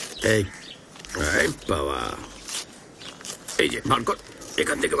 এই এই বাবা, এই যে বার কর,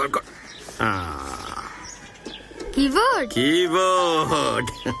 এখান থেকে বার কর। কিবোর্ড। কিবোর্ড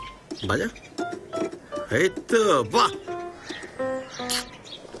বাজা। এই তো, বাহ।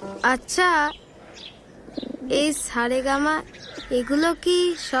 আচ্ছা, এই সারেগামা এগুলো কি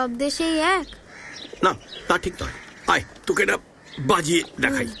সব দেশেই এক? না, তা ঠিক নয়। আয়, তোকে এটা বাজিয়ে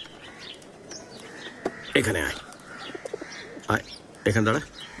দেখাই। এখানে আয়, আয়, এখানে দাঁড়া,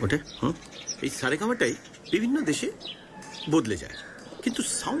 ওঠে। এই সারেগামাটাই বিভিন্ন দেশে বদলে যায়, কিন্তু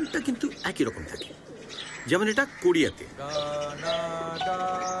সাউন্ডটা কিন্তু একই রকম থাকে। যেমন এটা কোরিয়াতে।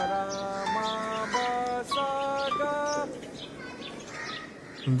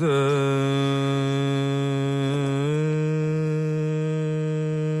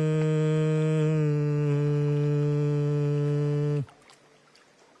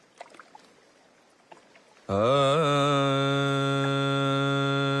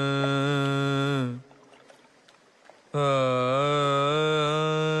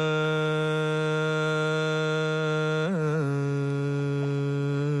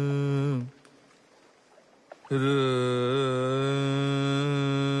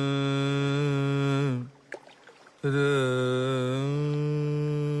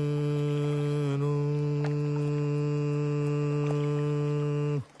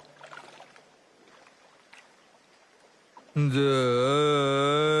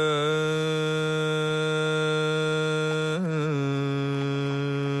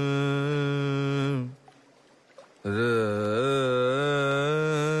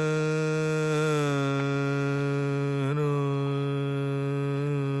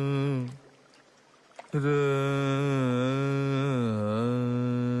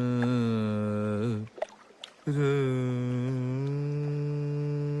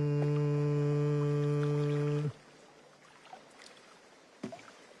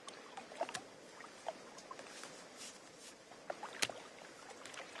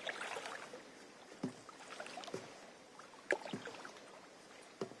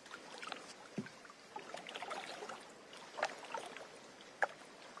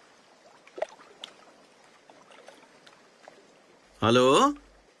 হ্যালো,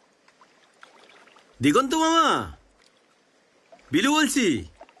 দিগন্ত মামা, বিলু বলছি।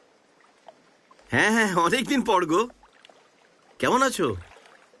 হ্যাঁ হ্যাঁ, অনেকদিন পর গো। কেমন আছো?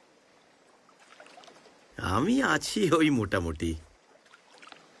 আমি আছি ওই মোটামুটি।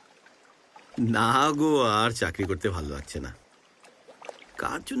 না গো, আর চাকরি করতে ভালো লাগছে না।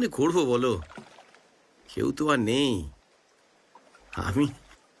 কার জন্য করবো বলো? কেউ তো আর নেই।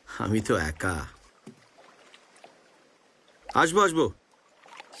 আমি তো একা। আসবো আসবো,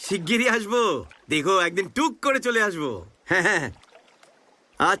 শিগগিরই আসবো। দেখো, একদিন টুক করে চলে আসবো। হ্যাঁ হ্যাঁ,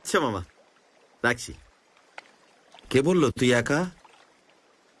 আচ্ছা মামা, রাখছি। কে বললো তুই একা?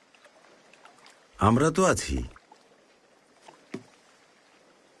 আমরা তো আছি।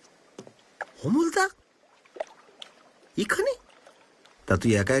 অমলদা এখানে? তা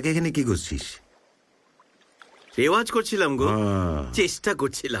তুই একা একা এখানে কি করছিস? রেওয়াজ করছিলাম গো, চেষ্টা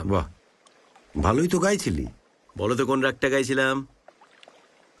করছিলাম। বাহ, ভালোই তো গাইছিলি। বলো তো কোন রাগটা গাইছিলাম?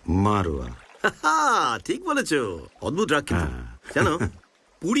 মারোয়া। ঠিক বলেছ, অদ্ভুত রাগ কিন্তু। জানো,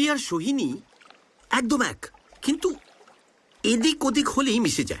 পুরী আর সোহিনী একদম এক, কিন্তু এদিক ওদিক হলেই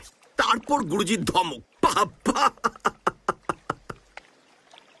মিশে যায়। তারপর গুরুজির ধমক, বাবা।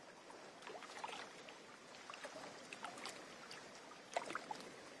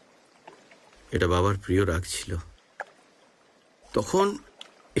 এটা বাবার প্রিয় রাগ ছিল। তখন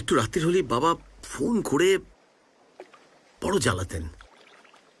একটু রাত্রির হলেই বাবা ফোন করে বড় জ্বালাতেন।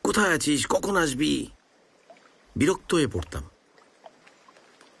 কোথায় আছিস, কখন আসবি? বিরক্ত হয়ে পড়তাম।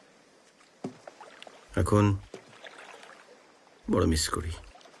 এখন বড় মিস করি।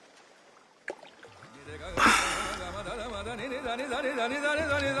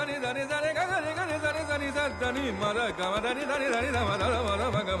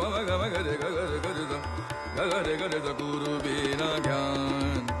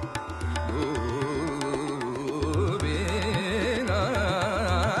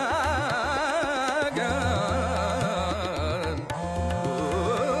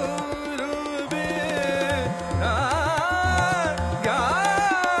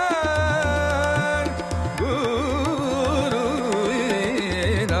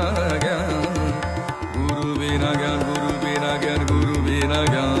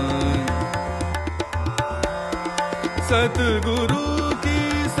 सतगुरु की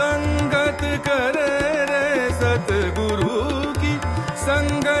संगत करे रे, सतगुरु की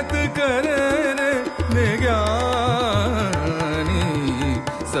संगत करे रे ज्ञानी,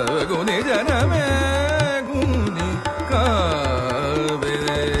 सब गुणी जन में गुणी कावे।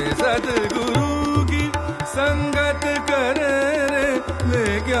 सतगुरु की संगत करे रे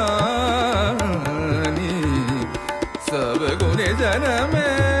ज्ञानी, सब गुणी जन में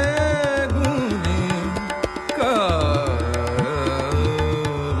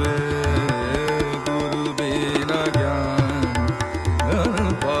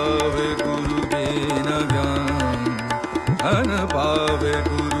पावे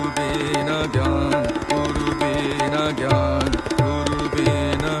गुरु बिना ज्ञान, गुरु बिना ज्ञान, गुरु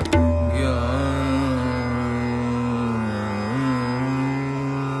बिना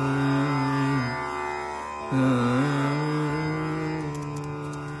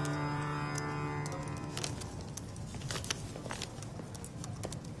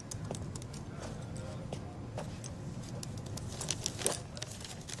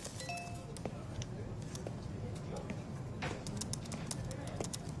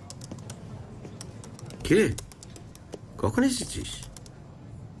কিরে, কখন এসেছিস?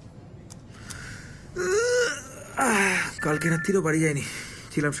 কালকে রাত্রিরও বাড়ি যায়নি,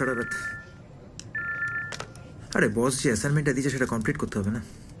 ছিলাম সারা রাত। আরে বস যে অ্যাসাইনমেন্টটা দিয়েছে সেটা কমপ্লিট করতে হবে না?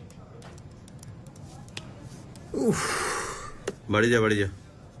 উফ, বাড়ি যা, বাড়ি যা,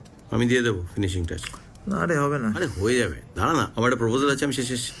 আমি দিয়ে দেবো ফিনিশিং টাচ। না রে, হবে না। আরে হয়ে যাবে, দাঁড়া না, আমার একটা প্রপোজাল আছে, আমি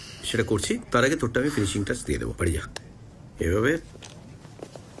শেষে সেটা করছি, তার আগে তোরটা আমি ফিনিশিং টাচ দিয়ে দেবো। বাড়ি যা, এভাবে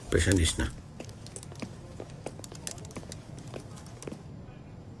প্রেশার নিস না।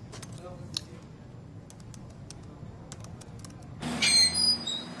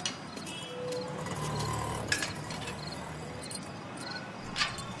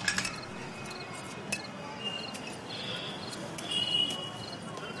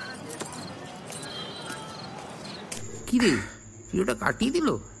 কিরে, ওটা কাটিয়ে দিল?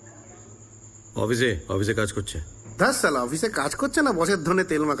 অফিসে কাজ করছে। 10 সাল অফিসে কাজ করছে না, বসের ধনে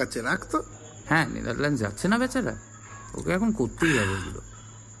তেল মাখাচ্ছে। রাখতো। হ্যাঁ, নেদারল্যান্ড যাচ্ছে না বেচারা, ওকে এখন করতেই হবে ওগুলো।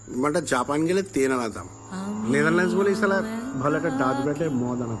 মানে জাপান গেলে তেল আনাতাম, নেদারল্যান্ডস বলেই সালা ভালো একটা ডাচ ব্র্যান্ডের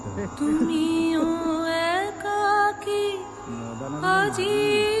মদ আনাতে হবে। তুমিও একাকী আজি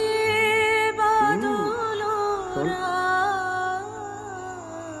বাদল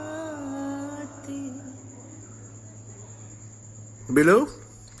বিলু,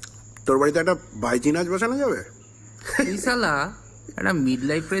 তোর বাড়িতে একটা বাইজি নাচ বসানো যাবে? এই শালা একটা মিড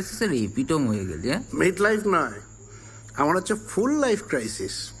লাইফ ক্রাইসিসের এপিটম হয়ে গেল। মিড লাইফ নয়, আমার হচ্ছে ফুল লাইফ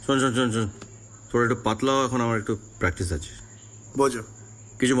ক্রাইসিস। শোন, তোর একটু পাতলা, এখন আমার একটু প্র্যাকটিস আছে। বোঝো,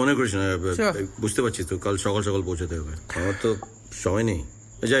 কিছু মনে করিস না, বুঝতে পারছি তো, কাল সকাল সকাল পৌঁছতে হবে, আমার তো সময় নেই।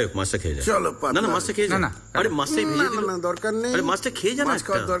 যাই হোক, মাছটা খেয়ে যা। চলো, না মাছটা খেয়ে যা। আরে মাছটাই ভেজে দিল। না, দরকার নেই। আরে মাছটা খেয়ে যা না,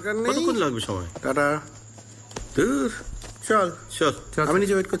 দরকার নেই। কতক্ষণ লাগবে সময়? টাটা। দূর, চল, আমি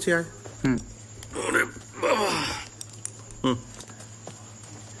নিজে ওয়েট করছি। আয়।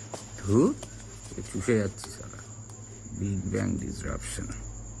 চুষে যাচ্ছি সারা, বিগ ব্যাং ডিসরাপশন।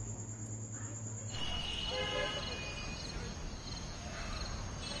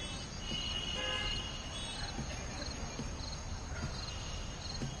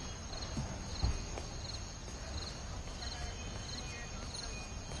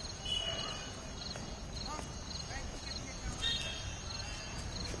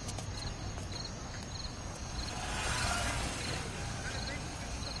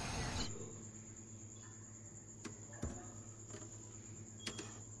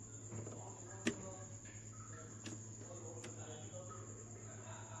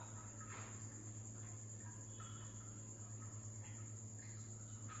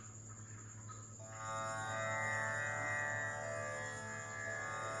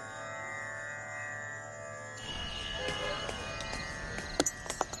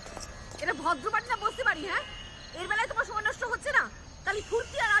 ভদ্রবাড়ি না বসতে পারি? হ্যাঁ, এর বেলায় তোমার সময় নষ্ট হচ্ছে না? খালি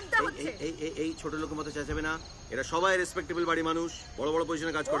ফুর্তি আর আড্ডা হচ্ছে। এই ছোট লোকের মতো চেঁচাবে না, এরা সবাই রেসপেক্টেবল বাড়ি মানুষ, বড় বড়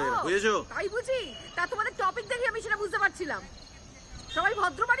পজিশনে কাজ করে এরা, বুঝেছো? তাই বুঝি? তা তোমাদের টপিক দেখে আমি সেটা বুঝতে পারছিলাম। সবাই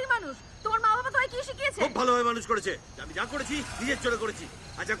ভদ্র বাড়ির মানুষ। তোমার মা বাবা তোমায় কি শিখিয়েছে? খুব ভালোভাবে মানুষ করেছে। আমি যা করেছি নিজের জন্য করেছি,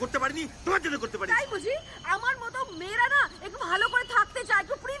 আর যা করতে পারিনি তোমার জন্য করতে পারি। তাই বুঝি? আমার মতো মেয়েরা না একটু ভালো করে থাকতে চায়,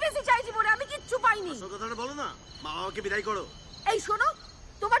 একটু প্রিভেসি চাই জীবনে। আমি কিচ্ছু পাইনি। আসল কথাটা বলো না, মা বাবাকে বিদায় করো। এই শোনো,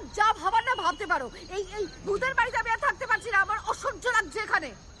 তোমার যা ভাবার না ভাবতে পারো। এই ভূতের বাড়িতে আমি আর থাকতে পারছি না, আমার অসহ্য লাগছে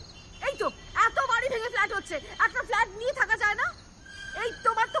এখানে। এই তো এত বাড়ি ভেঙে ফ্ল্যাট হচ্ছে, একটা ফ্ল্যাট নিয়ে থাকা যায় না? এই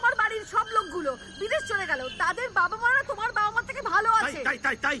তোমার বাড়ির সব লোকগুলো বিদেশ চলে গেল, তাদের বাবা মারা তোমার বাবা মার থেকে ভালো আছে।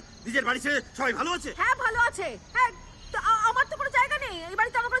 তাই নিজের বাড়ি ছেড়ে সবাই ভালো আছে? হ্যাঁ ভালো আছে। হ্যাঁ, আমার তো কোনো জায়গা নেই এই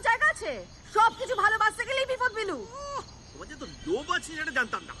বাড়িতে। আমার কোনো জায়গা আছে? সবকিছু ভালোবাসতে গেলেই বিপদ বিলু। তোমার যে তো লোভ আছে সেটা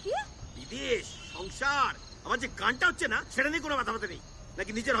জানতাম না। বিদেশ, সংসার, আমার যে গানটা হচ্ছে না সেটা নিয়ে কোনো মাথা নেই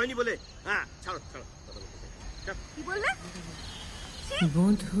নাকি? নিজের হয়নি বলে? হ্যাঁ ছাড়ো। কি বললে?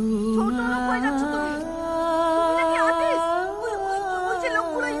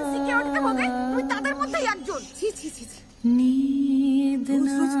 তাদের মধ্যেই একজন।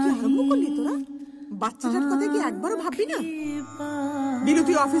 বাচ্চাটার কথা কি একবারও ভাববি না? বিলু,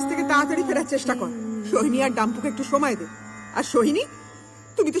 তুই অফিস থেকে তাড়াতাড়ি ফেরার চেষ্টা কর। সোহিনী আর ডাম্পুকে একটু সময় দে। আর সোহিনী,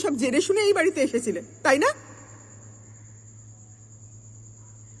 তুমি তো সব জেনে শুনে এই বাড়িতে এসেছিলে, তাই না?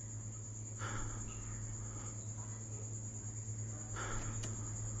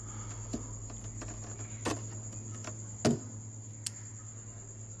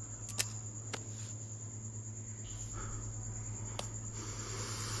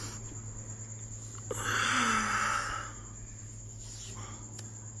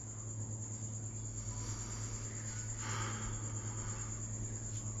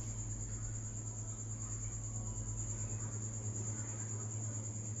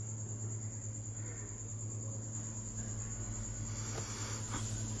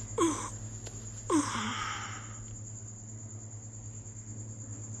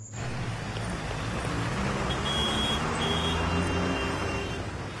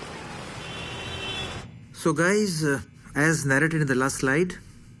 So guys, as narrated in the last slide,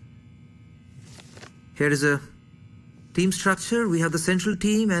 here is a team structure. We have the central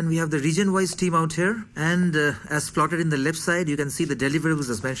team and we have the region-wise team out here. And as plotted in the left side, you can see the deliverables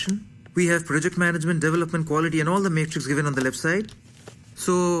as mentioned. We have project management, development, quality, and all the matrix given on the left side.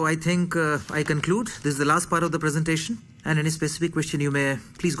 So I think I conclude. This is the last part of the presentation. And any specific question you may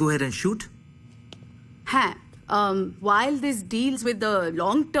please go ahead and shoot. While this deals with the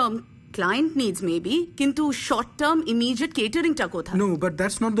long-term client needs maybe, kintu short-term immediate catering ta kotha. No, but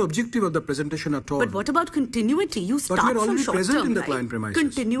that's not the objective of the presentation at all. But what about continuity? You start but we are from already short-term, present in the right? client premises.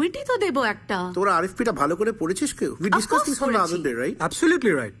 Continuity to debo ekta. তোরা আরএফপিটা ভালো করে পড়েছিস কেউ? We discussed this on the other day, right?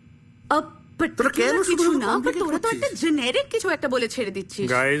 Absolutely right. But তোরা কেন কিছু না, but তোরা তো একটা জেনারিক কিছু একটা বলে ছেড়ে দিচ্ছিস।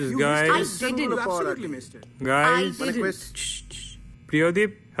 Guys, I didn't. Absolutely missed it. Guys, I didn't.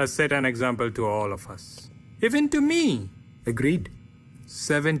 Priyodip has set an example to all of us. Even to me. Agreed.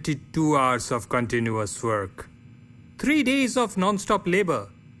 72 hours of continuous work. 3 days of non-stop labor.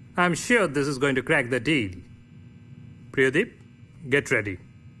 I'm sure this is going to crack the deal. Priyodip, get ready.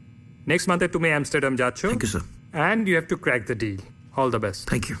 Next month to me Amsterdam jacho. Thank you, sir. And you have to crack the deal. All the best.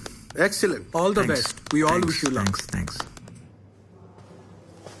 Thank you. Excellent. All the best. We all wish you luck. Thanks.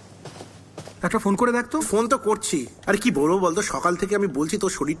 একটা phone করে দেখ তো। Phone তো করছি। আরে কি বলবো বলতো, সকাল থেকে আমি বলছি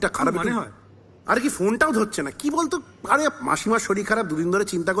তোর শরীরটা খারাপ মানে হয়। আর কি ফোনটাও ধরছে না, কি বলতো? আরে মাসিমার শরীর খারাপ, 2 দিন ধরে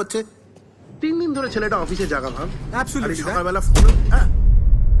চিন্তা করছে। 3 দিন ধরে ছেলেটা অফিসে জাগা ভাব। Absolutely. সকালবেলা ফোন, হ্যাঁ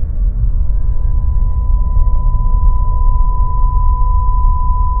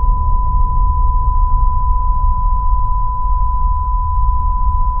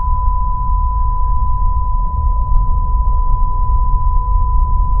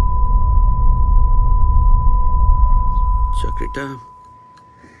চাকরিটা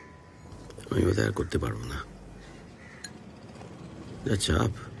আমি বোধহয় আর করতে পারবো না। যা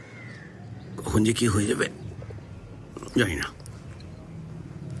চাপ, কখন যে কি হয়ে যাবে জানি না।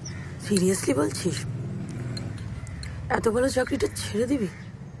 সিরিয়াসলি বলছিস? এত বড় চাকরিটা ছেড়ে দিবি?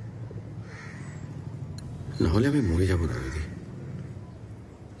 না হলে আমি মরে যাবো না দিদি।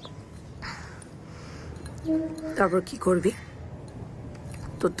 তারপর কি করবি?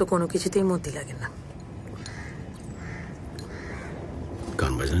 তোর তো কোনো কিছুতেই মতি লাগে না।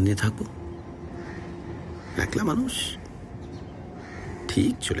 গান বাজনা নিয়ে থাকবো, একলা মানুষ,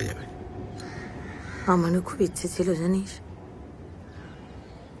 ঠিক চলে যাবে। আমারও খুব ইচ্ছে ছিল জানিস,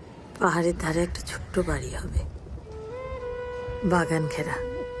 পাহাড়ের ধারে একটা ছোট্ট বাড়ি হবে, বাগান ঘেরা,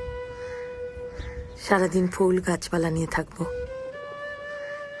 সারাদিন ফুল গাছপালা নিয়ে থাকবো।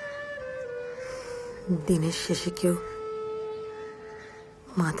 দিনের শেষে কেউ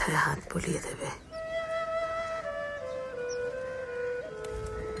মাথায় হাত বুলিয়ে দেবে,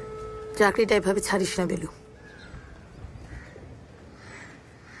 চাকরিটা এভাবে ছাড়িস না বেলু।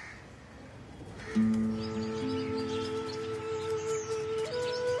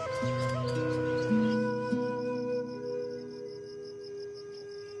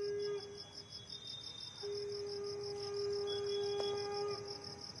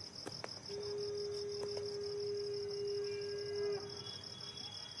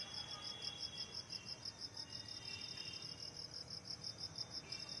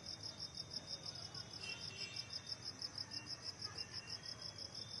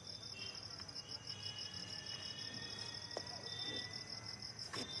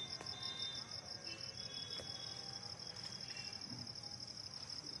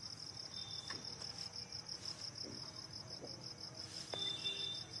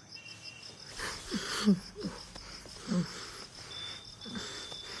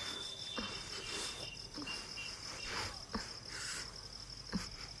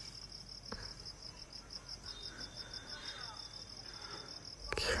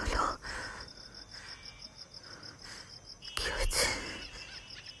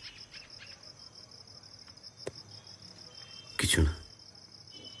 কিছু না।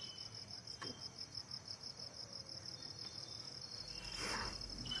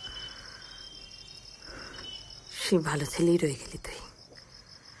 সে ভালো ছেলেই রয়ে গেলি তুই।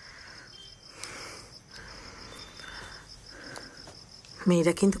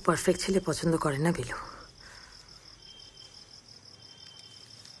 মেয়েরা কিন্তু পারফেক্ট ছেলে পছন্দ করে না বেলু।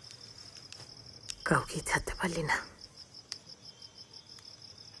 কাউকে ছাড়তে পারলি না,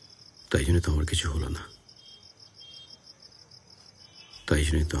 তাই জন্য তো আমার কিছু হলো না। তাই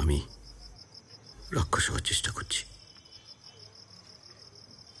জন্যই তো আমি রাক্ষস হওয়ার চেষ্টা করছি।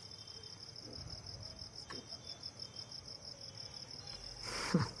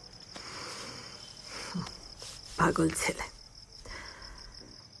 পাগল ছেলে।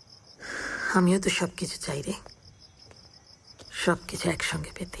 আমিও তো সবকিছু চাই রে, সবকিছু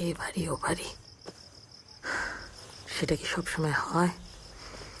একসঙ্গে পেতে, এ ভারী ও ভারী। সেটা কি সবসময় হয়?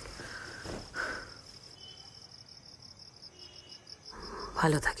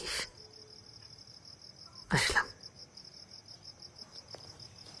 ভালো থাকিস। আসলাম।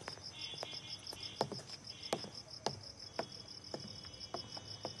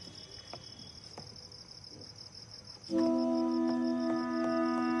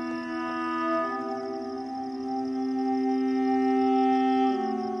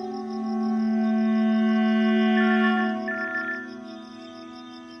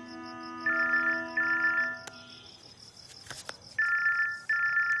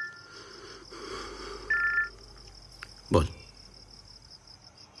 বল।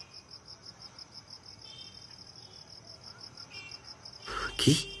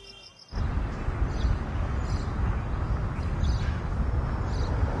 কি?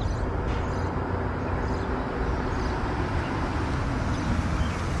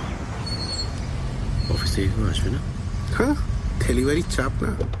 অফিস থেকে কেউ আসবে না? হ্যাঁ, ডেলিভারির চাপ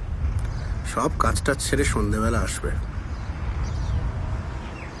না, সব কাজটা ছেড়ে সন্ধেবেলা আসবে।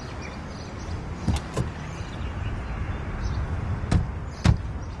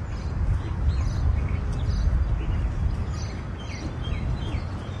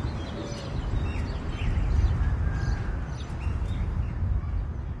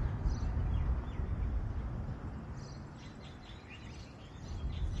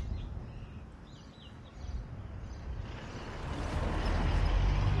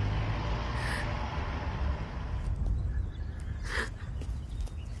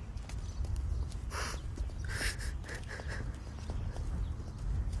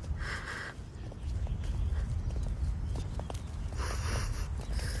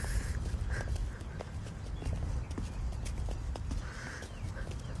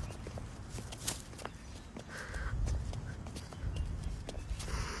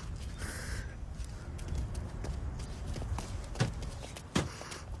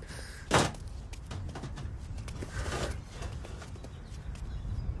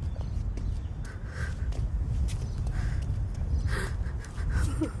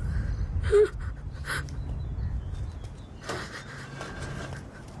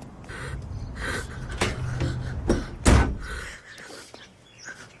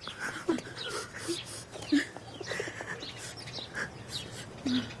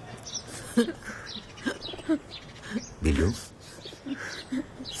 বিলু,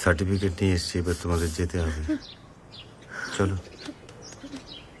 সার্টিফিকেট নিয়ে এসছি, এবার তোমাদের যেতে হবে। চলো,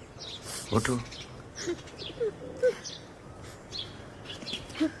 ওঠো।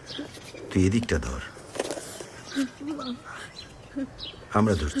 তুই এদিকটা ধর,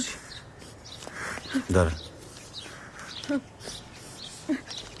 আমরা ধরছি। দাঁড়া।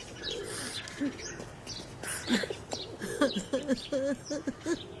 বিলু,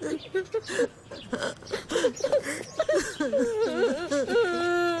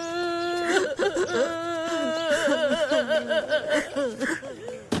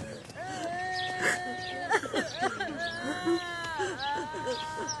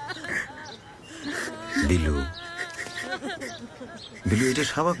 বিলু, এটা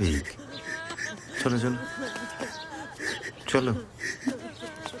স্বাভাবিক। চলো চলো চলো।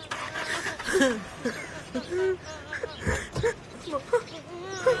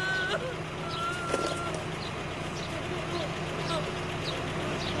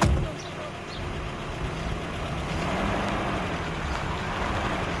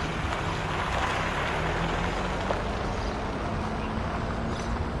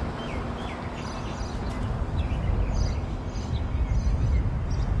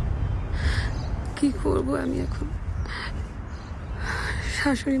 কি করব আমি এখন?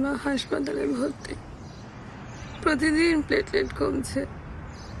 শাশুড়ি মা হাসপাতালে ভর্তি, প্রতিদিন প্লেটলেট কমছে,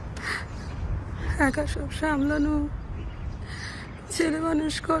 একা সব সামলানো, ছেলে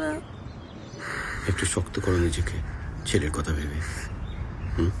মানুষ করা। একটু শক্ত করো নিজেকে, ছেলের কথা ভেবে।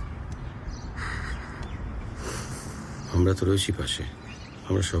 আমরা তো রয়েছি পাশে,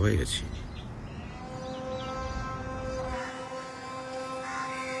 আমরা সবাই আছি।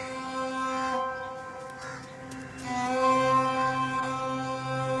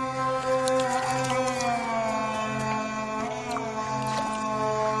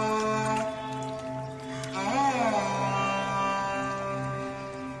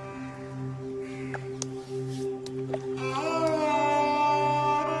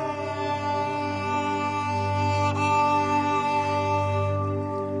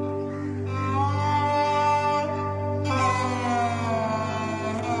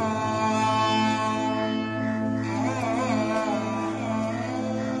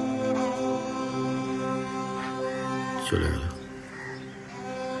 চলে গেল,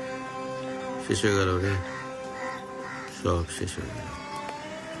 শেষ হয়ে গেল রে, সব শেষ হয়ে গেল।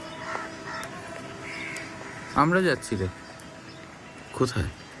 আমরা যাচ্ছি রে। কোথায়?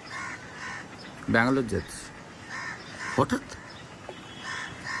 ব্যাঙ্গালোর যাচ্ছি। হঠাৎ?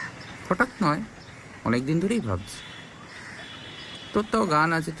 হঠাৎ নয়, অনেকদিন ধরেই ভাবছি। তোর তাও গান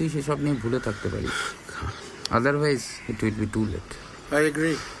আছে, তুই সেসব নিয়ে ভুলে থাকতে পারিস। Otherwise it will be two late. I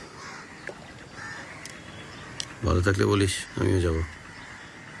agree. ভালো থাকলে বলিস, আমিও যাব।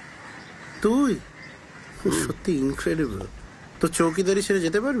 তুই সত্যি ইনক্রেডিবল। তো চৌকিদারি ছেড়ে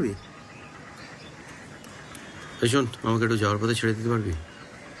যেতে পারবি? এই শোন, আমাকে একটু যাওয়ার পথে ছেড়ে দিতে পারবি?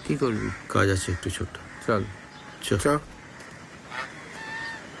 কি করবি? কাজ আছে একটু ছোট্ট। চল চল।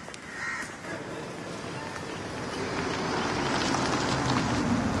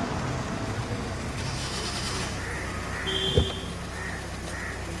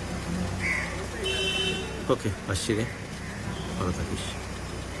 ওকে, আসছি রে, ভালো থাকিস।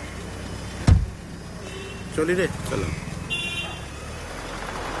 চলি রে। চলো।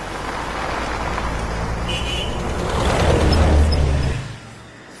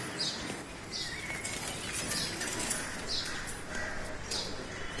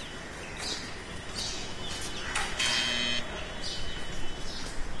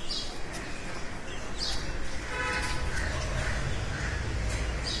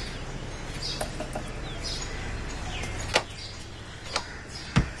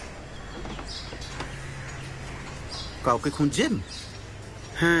 কাউকে খুঁজছেন?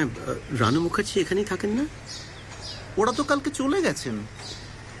 হ্যাঁ, রানু মুখার্জি এখানেই থাকেন না? ওরা তো কালকে চলে গেছেন।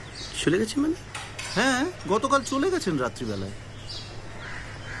 চলে গেছে মানে? হ্যাঁ, গতকাল চলে গেছেন রাত্রিবেলায়।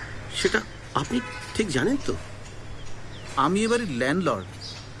 সেটা আপনি ঠিক জানেন তো? আমি এবারে ল্যান্ডলর্ড।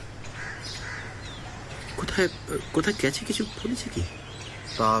 কোথায় কোথায় গেছে কিছু বলেছে কি?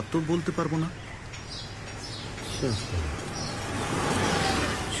 তা তো বলতে পারবো না।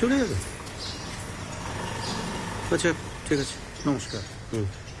 চলে গেল? আচ্ছা, ঠিক আছে, নমস্কার।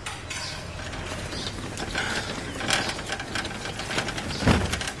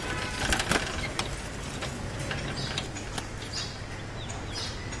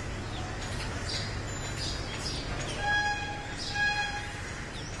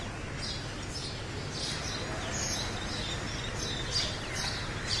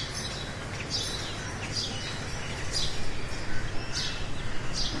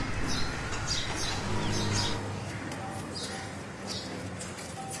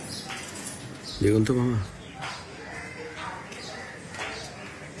 দেখুন তো মামা,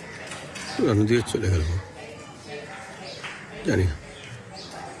 রানু দিয়ে চলে গেল। জানি না,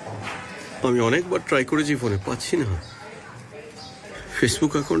 আমি অনেকবার ট্রাই করেছি, ফোনে পাচ্ছি না।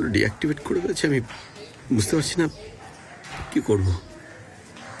 ফেসবুক অ্যাকাউন্ট ডিঅ্যাক্টিভেট করে দিয়েছে। আমি বুঝতে পারছি না কি করব।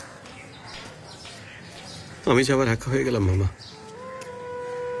 আমি যে আবার একা হয়ে গেলাম মামা।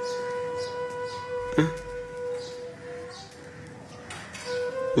 হ্যাঁ?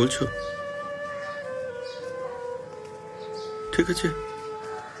 বলছো ঠিক আছে,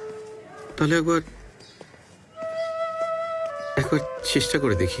 তাহলে একবার চেষ্টা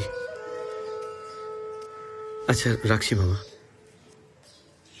করে দেখি। আচ্ছা রাখছি মামা।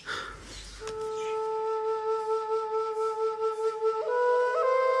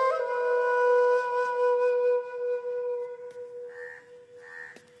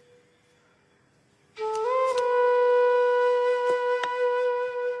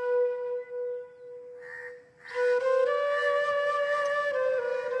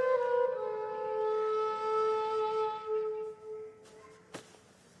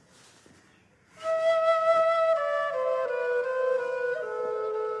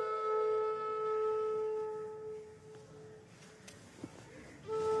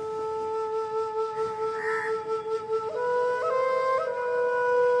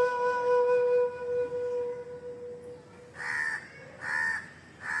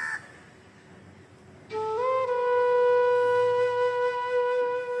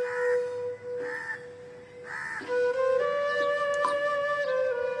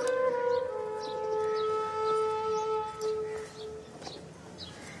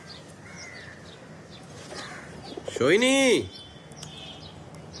 সোহিনী,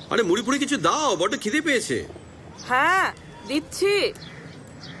 আরে মুড়ি পুড়ি কিছু দাও, বড্ড খিদে পেয়েছে। হ্যাঁ দিচ্ছি।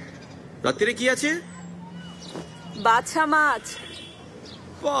 রাত্রিরে কি আছে? বাছা মাছ।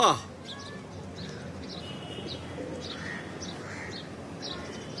 বাহ,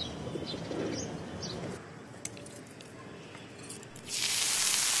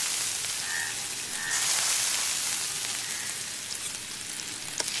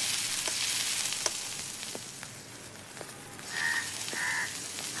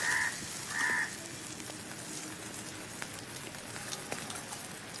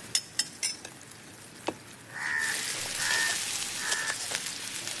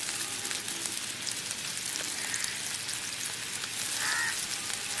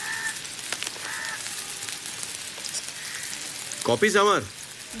 কপিস আমার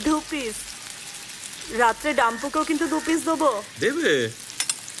 2 পিস। রাত্রে ডাম্পুকেও কিন্তু 2 পিস দেবো। দেবে?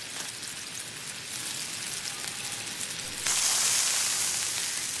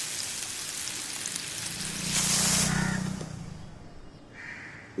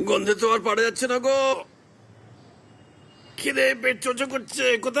 গন্ধে তো আর পারা যাচ্ছে না গো, খিদে পেট চোচো করছে।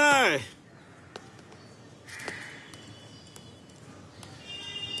 কোথায়?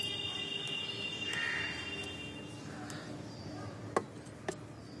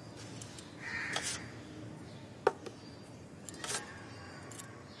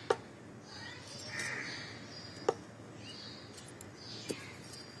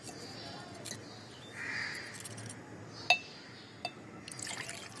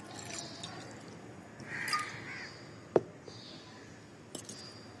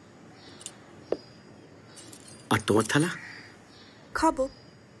 আর তোমার থালা? খাবো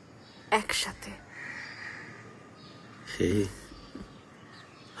একসাথে। সেই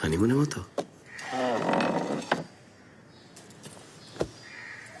হানিমুনের মতো।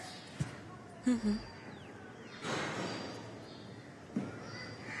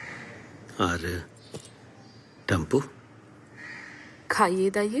 আর টাম্পু? খাইয়ে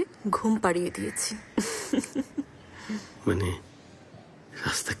দাইয়ে ঘুম পাড়িয়ে দিয়েছি। মানে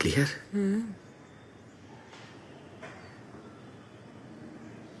রাস্তা ক্লিয়ার?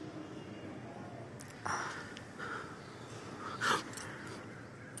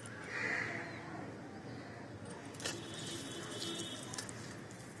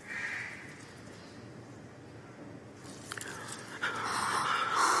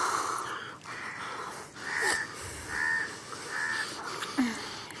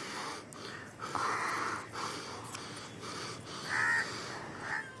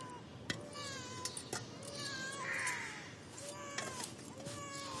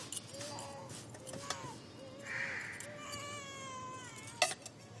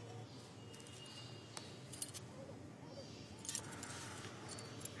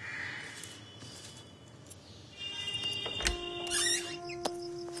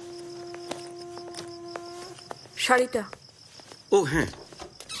 শাড়িটা। ও হ্যাঁ,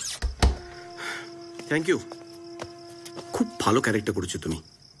 থ্যাংক ইউ। খুব ভালো ক্যারেক্টার করেছো তুমি।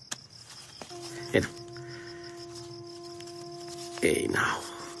 এই নাও।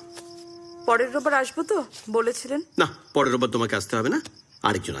 পরের রোববার আসবো তো বলেছিলেন? না, পরের রোববার তোমাকে আসতে হবে না,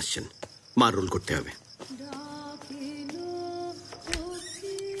 আরেকজন আসছেন, মার রোল করতে হবে।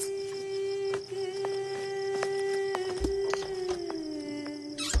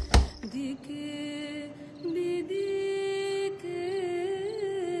 দিকে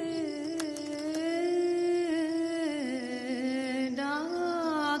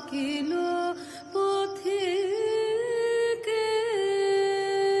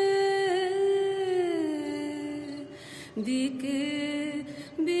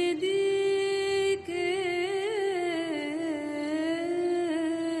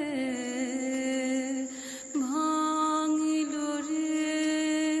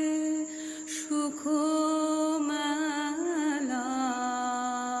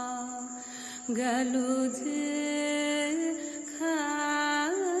গেল যে খেলার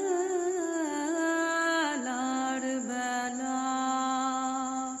বেলা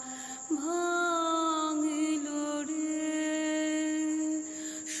ভাঙিল রে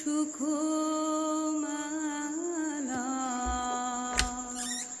সুখ মেলা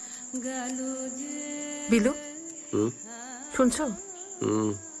গেল যে। বিলু, শুনছো?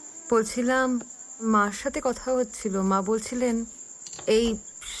 হুম। বলছিলাম মার সাথে কথা হচ্ছিল, মা বলছিলেন এই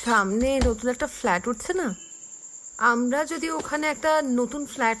সামনে নতুন একটা ফ্ল্যাট উঠছে না, আমরা যদি ওখানে একটা নতুন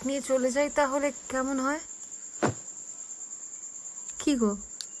ফ্ল্যাট নিয়ে চলে যাই তাহলে কেমন হয়? কি গো,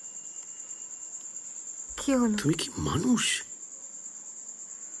 কি হলো? তুমি কি মানুষ?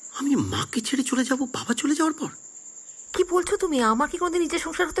 আমি মাকে ছেড়ে চলে যাব বাবা চলে যাওয়ার পর? কি বলছো তুমি? আমার কি কোনোদিন নিজের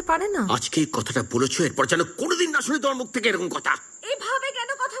সংসার হতে পারে না? আজকে এই কথাটা বলেছো, এরপর যেন কোনোদিন না শুনে তোমার মুখ থেকে এরকম কথা। এভাবে কেন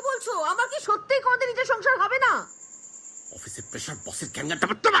কথা বলছো? আমার কি সত্যিই কোনোদিন নিজের সংসার হবে না? অফিসের প্রেশার, বসের ক্যাঙ্গান,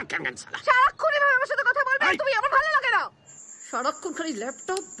 তারপর তোমার ক্যাঙ্গান সালা। সারাক্ষণ এভাবে আমার সাথে কথা বলবে তুমি, আমার ভালো লাগে না। সারাক্ষণ খালি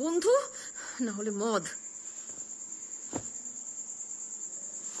ল্যাপটপ, বন্ধু, না হলে মদ।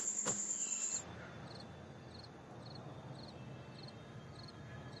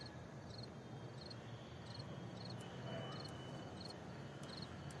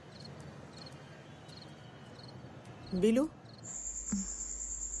 বিলু,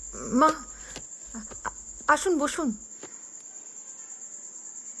 মা আসুন, বসুন।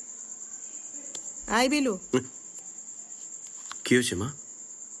 আই বিলু, কি হয়েছে মা?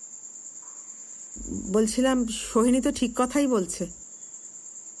 বলছিলাম সোহিনী তো ঠিক কথাই বলছে।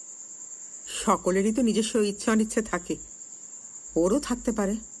 সকলেরই তো নিজস্ব ইচ্ছা অনিচ্ছে থাকে, ওরও থাকতে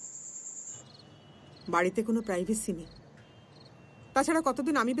পারে। বাড়িতে কোনো প্রাইভেসি নেই। তাছাড়া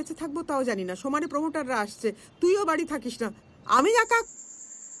কতদিন আমি বেঁচে থাকবো তাও জানি না। সমানে প্রমোটাররা আসছে, তুইও বাড়ি থাকিস না, আমি একা।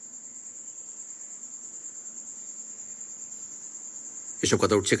 এসব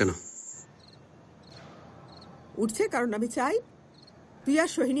কথা উঠছে কেন? উঠছে কারণ আমি চাই তুই আর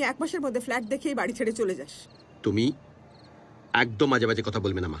সোহিনী 1 মাসের মধ্যে ফ্ল্যাট দেখেই বাড়ি ছেড়ে চলে যাস। তুমি একদম আজে বাজে কথা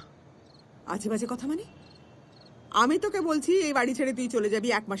বলবে না মা। আজে বাজে কথা মানে? আমি তোকে বলছি এই বাড়ি ছেড়ে তুই চলে যাবি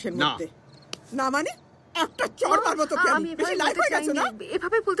 1 মাসের মধ্যে। না মানে একটা চড় মারবো তোকে আমি। বেশি লাইফ হয়ে গেছে না?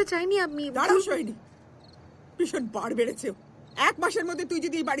 এভাবে বলতে চাইনি আমি। দাঁড়াও সোহিনী, ভীষণ বার বেড়েছে। 1 মাসের মধ্যে তুই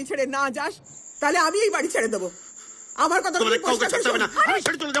যদি এই বাড়ি ছেড়ে না যাস তাহলে আমি এই বাড়ি ছেড়ে দেবো। আমার কথা তোমাদের কাউকে ছাড়তে হবে না, আমি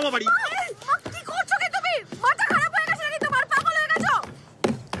ছেড়ে চলে যাবো বাড়ি। কি করছো কি তুমি? মাথা খারাপ হয়ে গেছে নাকি তোমার? পাগল হয়ে গেছো?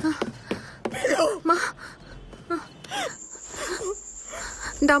 মা,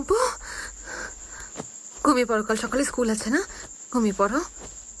 ডাম্পু, ঘুমিয়ে পড়ো, কাল সকালে স্কুল আছে না? ঘুমিয়ে পড়ো,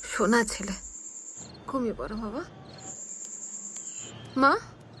 সোনা ছেলে, ঘুমিয়ে পড়ো বাবা। মা,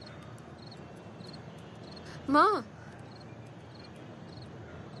 মা,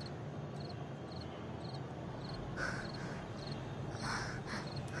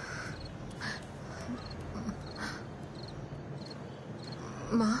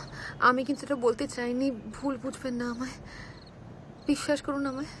 মা, আমি কিন্তু এটা বলতে চাইনি, ভুল বুঝবেন না আমায়, বিশ্বাস করুন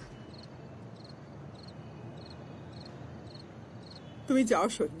আমায়। তুমি যাও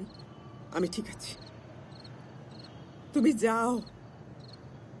সোহিনী, আমি ঠিক আছি, তুমি যাও।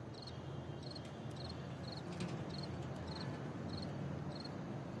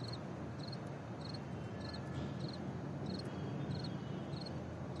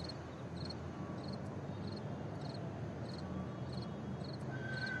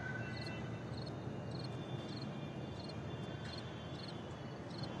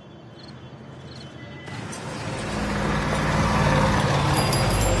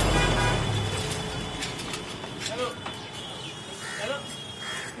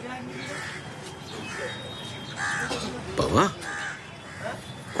 বাবা,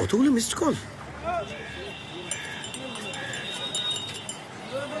 কতগুলো মিসড কল!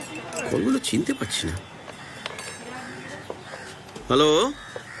 কলগুলো চিনতে পারছি না। হ্যালো,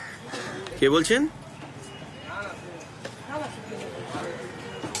 কে বলছেন?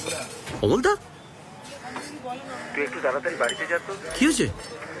 অমলদা, তুই একটু তাড়াতাড়ি বাড়িতে যা তো। কি হয়েছে?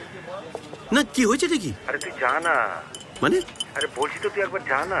 না, কি হয়েছে নাকি? আরে তুই যা না। মানে? আরে বলছি তো তুই একবার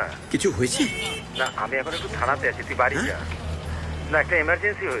যা না। কিছু হয়েছে? না, আমি এখন একটু থানাতে আছি, তুই বাড়ি যা না। একটা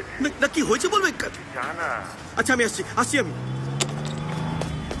এমার্জেন্সি হয়েছে। না, কি হয়েছে বলবে? যা না। আচ্ছা, আমি আসছি আমি।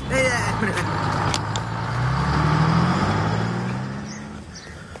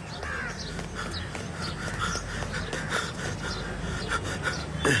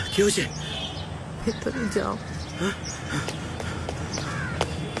 কি হয়েছে? ভেতরে যাও।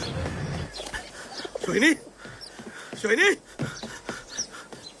 সোহিনী, সোহিনী,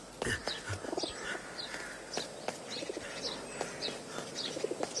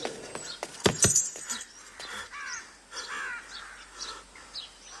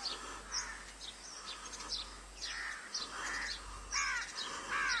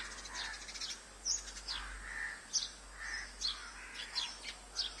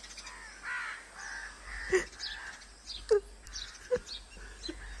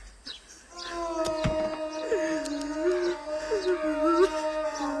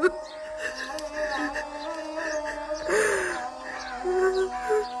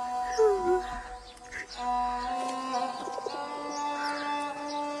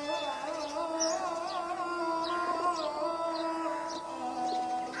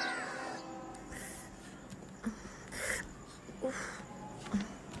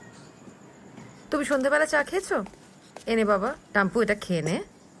 তুমি সন্ধ্যাবেলা চা খেয়েছো? এনে বাবা, টাম্পু এটা খেয়ে নে।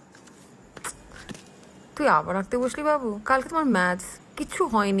 তুই আবার আঁকতে বসলি বাবু? কালকে তোমার ম্যাথস কিচ্ছু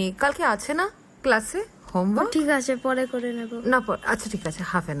হয়নি, কালকে আছে না ক্লাসে হোমওয়ার্ক? ঠিক আছে, পরে করে নেব। না আচ্ছা ঠিক আছে,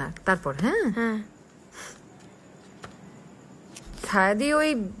 হাফ এন আওয়ার তারপর। হ্যাঁ হ্যাঁ। ছায়াদি ওই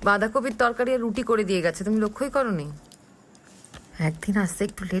বাঁধাকপির তরকারি আর রুটি করে দিয়ে গেছে, তুমি লক্ষ্যই করনি? একদিন আসতে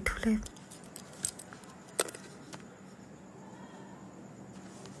একটু লেট হলে।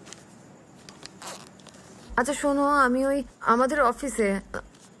 আচ্ছা শোনো, আমি ওই আমাদের অফিসে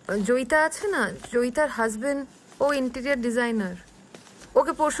জয়িতা আছে না, জয়িতার হাজবেন্ড, ও ইন্টেরিয়ার ডিজাইনার,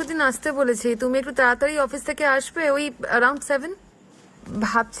 ওকে পরশুদিন আসতে বলেছি। তুমি একটু তাড়াতাড়ি অফিস থেকে আসবে, ওই অ্যারাউন্ড 7।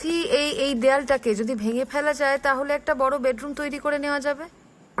 ভাবছি এই দেয়ালটাকে যদি ভেঙে ফেলা যায় তাহলে একটা বড় বেডরুম তৈরি করে নেওয়া যাবে।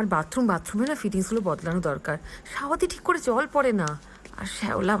 আর বাথরুমে না ফিটিংসগুলো বদলানো দরকার। সাওয়াতে ঠিক করে জল পড়ে না, আর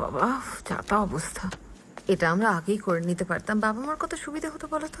শ্যাওলা বাবা চাপা অবস্থা। এটা আমরা আগেই করে নিতে পারতাম, বাবা মার কত সুবিধা হতো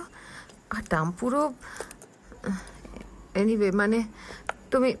বলো তো। আর দাম পুরো এনিওয়ে, মানে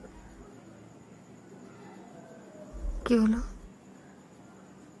তুমি কি হলো?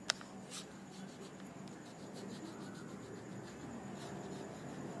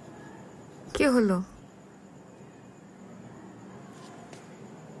 কি হলো?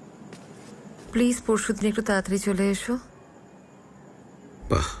 প্লিজ পরশুদিন একটু তাড়াতাড়ি চলে এসো।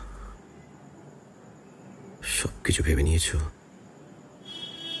 বাহ, সবকিছু ভেবে নিয়েছো,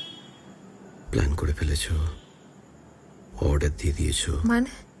 প্ল্যান করে ফেলেছো, অর্ডার দিয়ে দিয়েছো।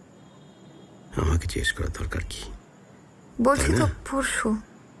 মানে আমাকে জিজ্ঞেস করার দরকার কি? বলছি তো পরশু,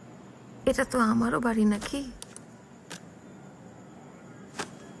 এটা তো আমারও বাড়ি নাকি?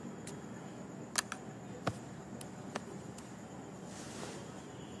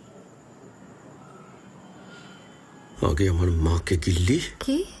 আগে আমার মাকে গিললি,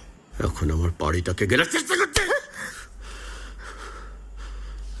 কি এখন আমার বাড়িটাকে গেলার চেষ্টা করছে।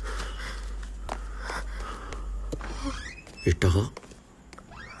 এটা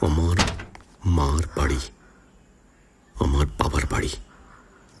আমার মার বাড়ি, আমার বাবার বাড়ি।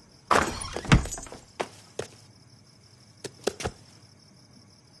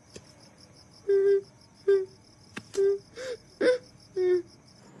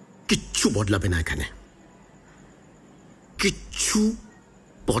 কিচ্ছু বদলাবে না এখানে, কিচ্ছু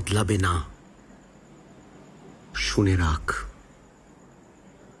বদলাবে না, শুনে রাখ।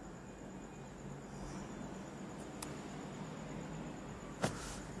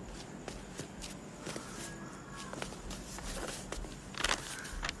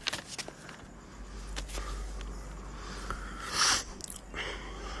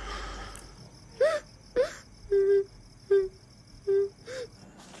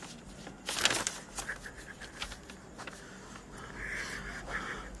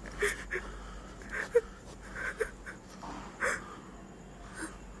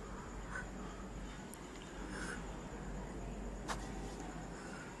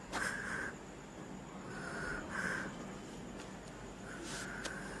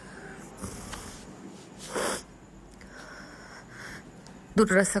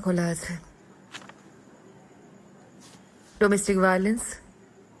 দুটো রাস্তা খোলা আছে, ডোমেস্টিক ভায়োলেন্স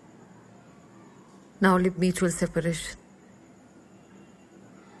না হলে মিউচুয়াল সেপারেশন।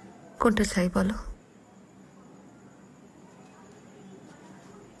 কোনটা চাই বলো?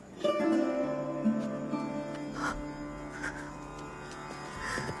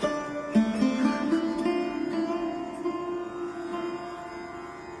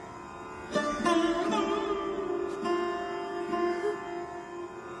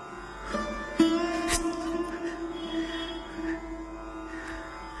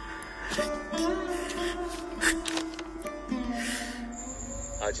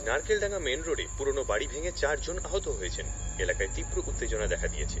 আজ নারকেলডাঙ্গা মেন রোডে পুরনো বাড়ি ভেঙে 4 জন আহত হয়েছেন। এলাকায় তীব্র উত্তেজনা দেখা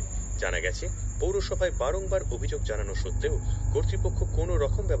দিয়েছে। জানা গেছে পৌরসভায় বারংবার অভিযোগ জানানো সত্ত্বেও কর্তৃপক্ষ কোনো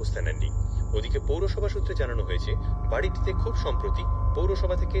রকম ব্যবস্থা নেননি। ওদিকে পৌরসভা সূত্রে জানানো হয়েছে বাড়িটিতে খুব সম্প্রতি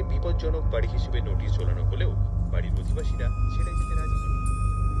পৌরসভা থেকে বিপজ্জনক বাড়ি হিসেবে নোটিশ ঝোলানো হলেও বাড়ির অধিবাসীরা ছেড়ে যেতে রাজি হন।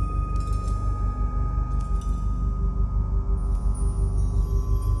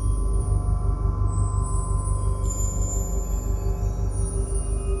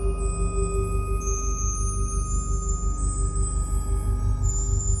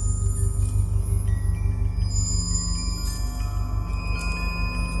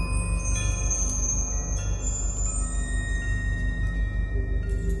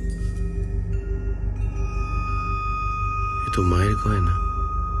 তো মায়ের গয়না।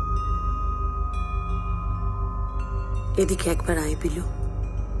 এদিকে একবার আয় বিলু,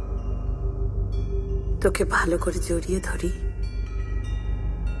 তোকে ভালো করে জড়িয়ে ধরি।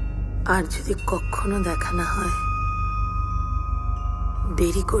 আর যদি কখনো দেখা না হয়,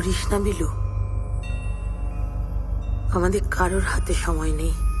 দেরি করিস না বিলু। আমাদের কারোর হাতে সময়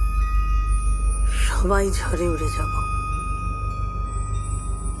নেই, সবাই ঝড়ে উড়ে যাব।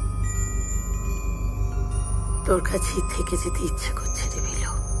 তোর কাছেই থেকে যেতে ইচ্ছে করছে রে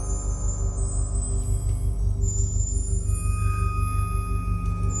বিলু।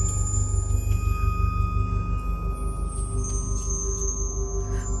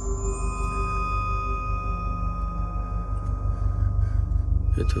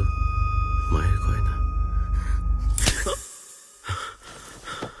 এ তো মায়ের গয়না।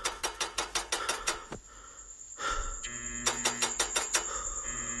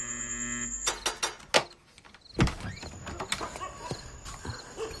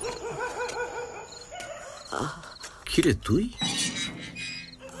 কিরে তুই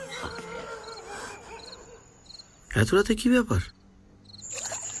এত রাতে কি ব্যাপার?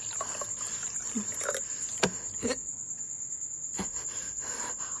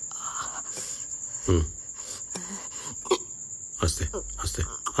 আস্তে আস্তে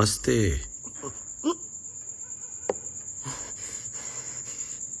আস্তে।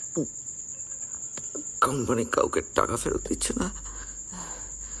 কোম্পানি কাউকে টাকা ফেরত দিচ্ছে না।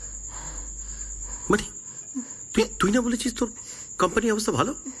 মানে তুই না বলেছিস তোর কোম্পানির অবস্থা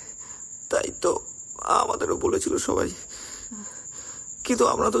ভালো? তাই তো আমাদেরও বলেছিল সবাই, কিন্তু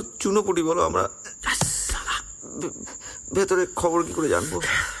আমরা তো চুনোপুটি, বলো আমরা ভেতরে খবর কি করে জানবো?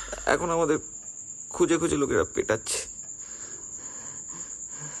 এখন আমাদের খুঁজে খুঁজে লোকেরা পেটাচ্ছে।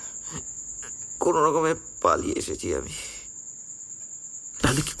 কোন রকমে পালিয়ে এসেছি আমি।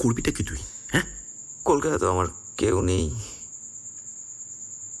 তাহলে কি করবিটা কি তুই? হ্যাঁ, কলকাতা তো আমার কেউ নেই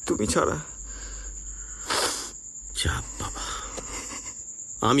তুমি ছাড়া। যা বাবা,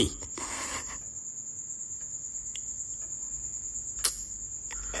 আমি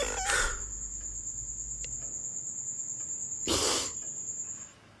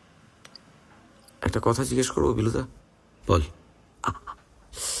একটা কথা জিজ্ঞেস করবো বিলুদা? বল।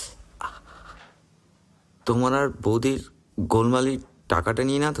 তোমার আর বৌদির গোলমালি টাকাটা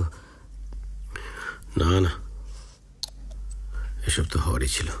নিয়ে না তো? না না, এসব তো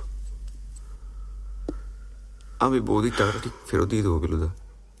হওয়ারই ছিল। আমি বৌদির টাকাটা ঠিক ফেরত দিয়ে দেবো বিলুদা।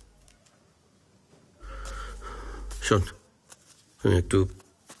 শোন, আমি একটু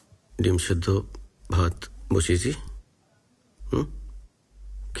ডিম সেদ্ধ ভাত বসিয়েছি,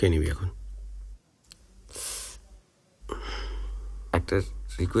 খেয়ে নিবি এখন। একটা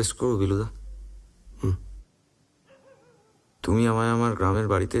রিকোয়েস্ট করবো বিলুদা? তুমি আমায় আমার গ্রামের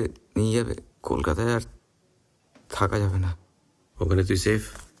বাড়িতে নিয়ে যাবে। কলকাতায় আর থাকা যাবে না। ওখানে তুই সেফ,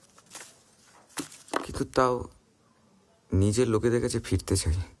 কিন্তু তাও নিজের লোকেদের কাছে ফিরতে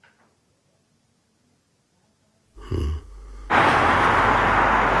চাই।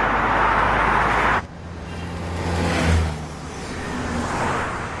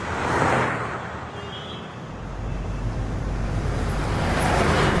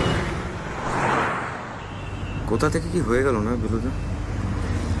 কোথা থেকে কি হয়ে গেল না বিলুদা?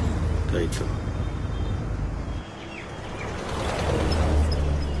 তাই তো।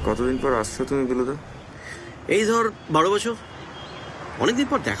 কতদিন পর আসছো তুমি বিলুদা? এই ধর 12 বছর। অনেকদিন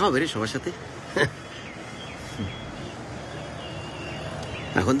পর দেখা হবে রে সবার সাথে।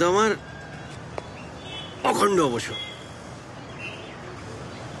 এখন তো আমার অখণ্ড অবসর।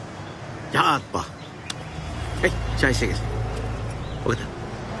 হাত পা এই চা এসে গেছে। ওকে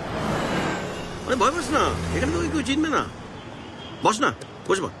আরে ভয় বস না, এখানে তো কেউ চিনবে না। বস না,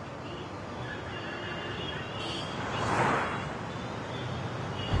 বসবা।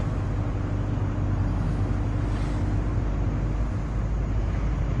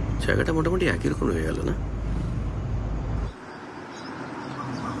 জায়গাটা মোটামুটি একই রকম হয়ে গেল না?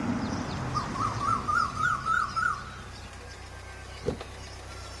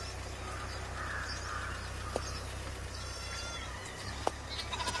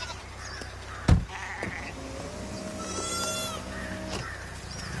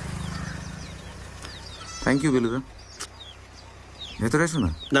 Thank you বিলুদা। ভেতরে এসো না।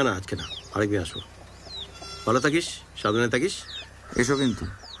 না না, আজকে না, আরেকদিন আসবো। ভালো থাকিস, সাবধানে থাকিস। এসো কিন্তু।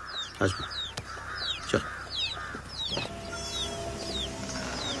 আসবো, চল।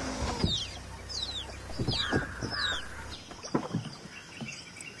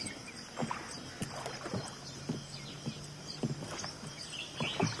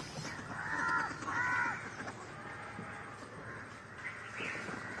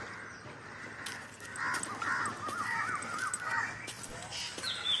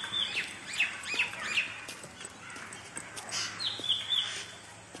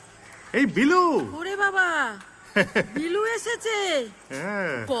 এই বিলু! ওরে বাবা, বিলু এসেছে।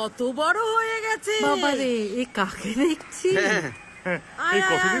 কত বড় হয়ে গেছে বাবা রে, এ কাকে দেখছি? এই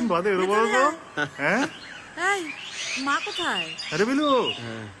কতদিন বাদে এলো বলো তো? হ্যাঁ, এই মা কোথায়? আরে বিলু,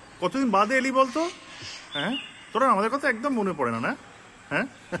 কতদিন বাদে এলি বলতো? হ্যাঁ, তোরা আমাদের কথা একদম মনে পড়ে না, না? হ্যাঁ,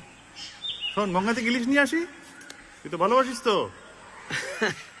 শোন, গঙ্গাতে ইলিশ নিয়ে আসি। তুই তো ভালোবাসিস তো।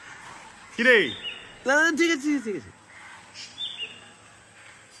 কিরে? ঠিক আছে, ঠিক আছে।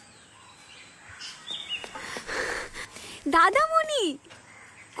 দাদামণি,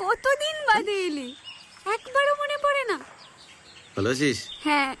 কতদিন বাদে এলি, একবারও মনে পড়ে না। ভালো আছিস?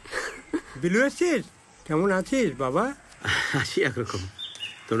 হ্যাঁ। বিলু এসছিস? কেমন আছিস বাবা? আছি একরকম।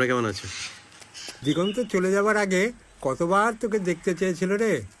 তোমরা কেমন আছো? দিগন্ত চলে যাবার আগে কতবার তোকে দেখতে চেয়েছিল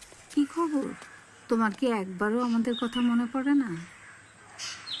রে। কি খবর? তোমার কি একবারও আমাদের কথা মনে পড়ে না?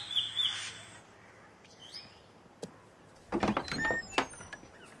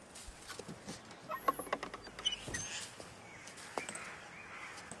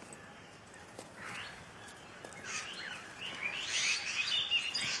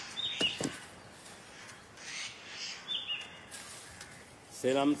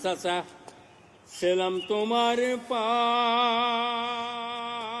 সেলাম চাচা, সেলাম তোমার পায়,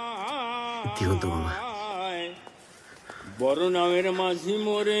 বড় নামের মাঝি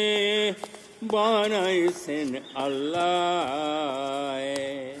মোরে বানাইছেন আল্লাহ।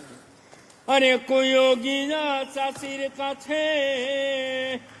 আরে কইও গিয়া চাচির কাছে,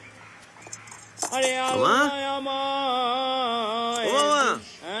 আরে আল্লাহ আমায়।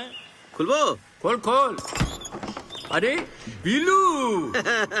 খুলবো? খোল খোল। আরে বিলু,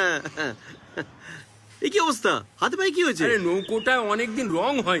 এই কি অবস্থা? হাতে পায়ে কি হয়েছে? আরে নৌকোটায় অনেকদিন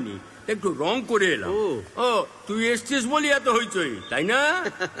রং হয়নি, একটু রং করে এলাম। ও তুই এসছিস বলি এত হইচই, তাই না?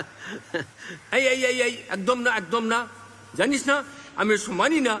 এই এই এই এই একদম না, একদম না। জানিস না আমি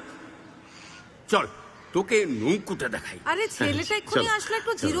মানি না। চল তোকে নৌকোটা দেখাই। আরে ছেলেটা এক্ষুনি আসলে,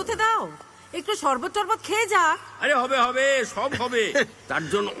 একটু জিরোতে দাও, একটু শরবত টরবত খেয়ে যা। আরে হবে হবে, সব হবে, তার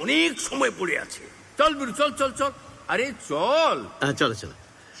জন্য অনেক সময় পড়ে আছে। চল বিলু, চল চল চল। আরে চল। চলো চলো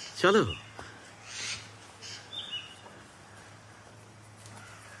চলো।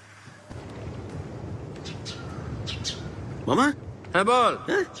 মামা। হ্যাঁ বল।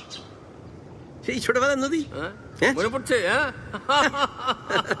 হ্যাঁ, সেই ছোটবেলার নদী মনে পড়ছে? হ্যাঁ,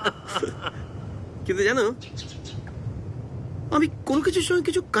 কিন্তু জানো, আমি কোনো কিছুর সঙ্গে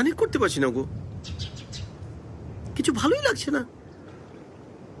কিছু কানেক্ট করতে পারছি না গো। কিছু ভালোই লাগছে না।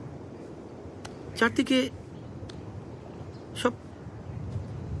 চারদিকে সব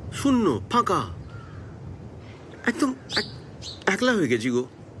শূন্য, ফাঁকা, একদম একলা হয়ে গেছি গো।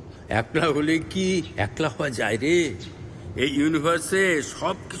 একলা হলে কি একলা হওয়া যায় রে? এই ইউনিভার্সে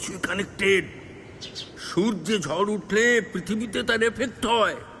সব কিছুই কানেক্টেড। সূর্যে ঝড় উঠলে পৃথিবীতে তার এফেক্ট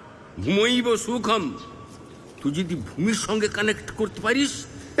হয়। ভূমৈব সুখম। তুই যদি ভূমির সঙ্গে কানেক্ট করতে পারিস,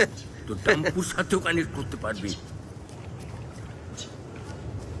 তো ডাম্পুর সাথেও কানেক্ট করতে পারবি।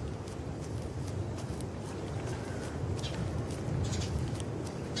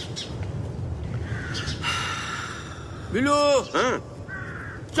 বিলু,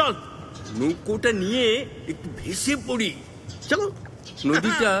 চল নৌকোটা নিয়ে একটু ভেসে পড়ি। চলো।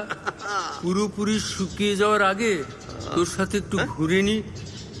 নদীটা পুরোপুরি শুকিয়ে যাওয়ার আগে তোর সাথে একটু ঘুরে নি।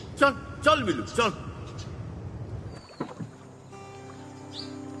 চল চল বিলু, চল।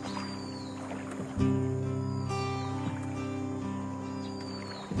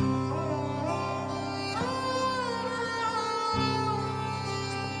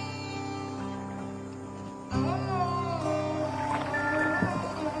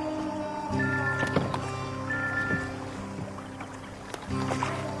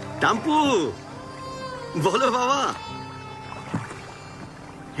 টাম্পু, বলো বাবা।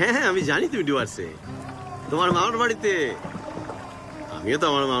 হ্যাঁ হ্যাঁ, আমি জানি তুমি ডুয়ার্সে, তোমার মামার বাড়িতে। আমিও তো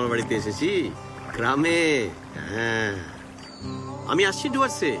আমার মামার বাড়িতে এসেছি, গ্রামে। হ্যাঁ, আমি আসছি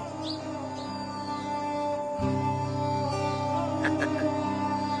ডুয়ার্সে।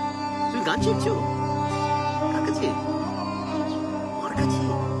 তুমি গান শিখছো? কার কাছে? আমার কাছে?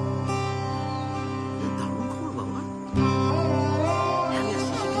 দারুণ খবর বাবা।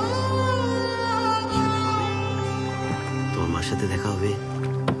 তোমার মার সাথে দেখা হবে,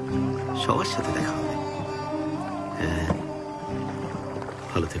 সবার সাথে দেখা হবে। হ্যাঁ,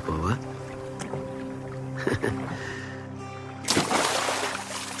 ভালো থেকো বাবা।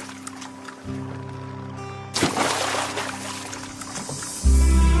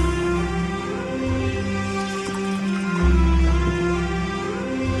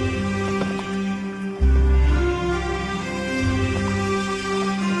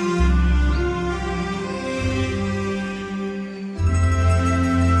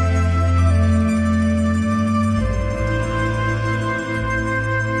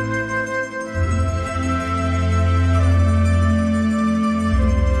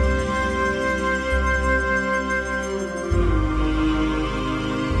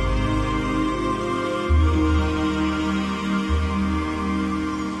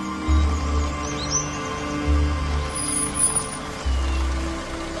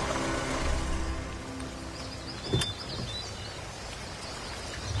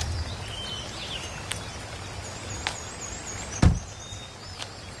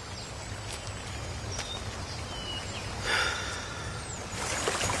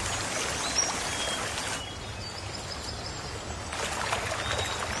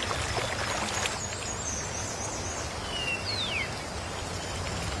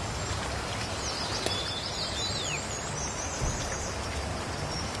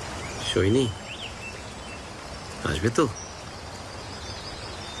 সৈনী আসবে তো?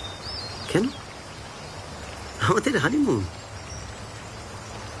 কেন? আমাদের হানিমুন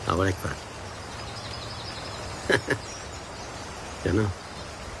আবার একবার। জানো,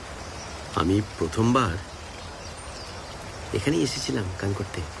 আমি প্রথমবার এখানেই এসেছিলাম গান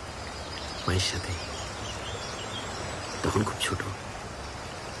করতে মায়ের সাথে, তখন খুব ছোট।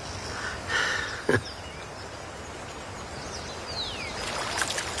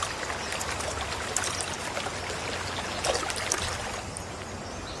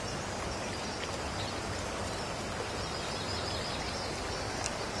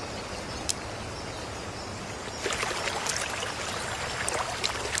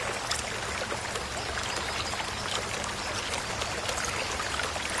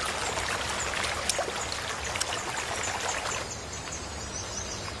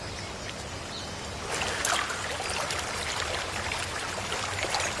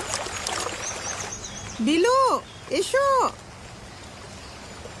 বিলু, এসো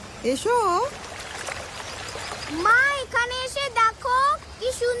এসো। মা, এখানে এসে দেখো কি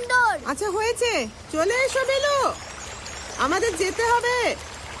সুন্দর। আচ্ছা হয়েছে, চলে এসো বিলু, আমাদের যেতে হবে।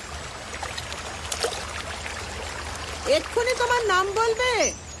 এক্ষুনি তোমার নাম বলবে,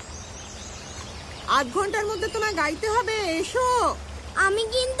 আধ ঘন্টার মধ্যে তোমায় গাইতে হবে। এসো। আমি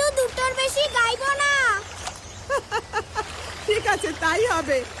কিন্তু দুটোর বেশি গাইবো না। ঠিক আছে, তাই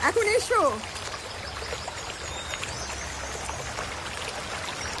হবে। এখন এসো।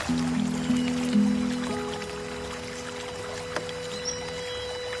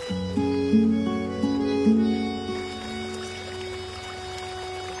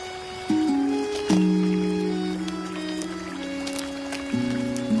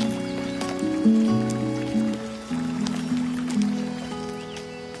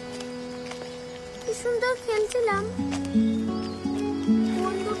 কি সুন্দর খেলছিলাম।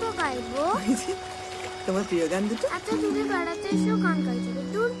 কোন দুটো গাইবো? তোমার প্রিয় গান দুটো। এত দূরে বেড়াতে এসেও গান গাইছিল।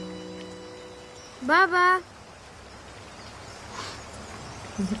 দূর বাবা।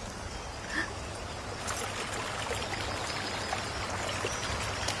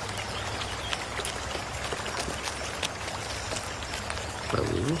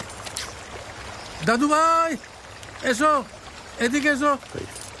 দাদু ভাই এসো, এদিকে এসো।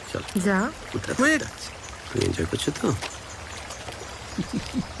 যা তুই এনজয় করছো তো?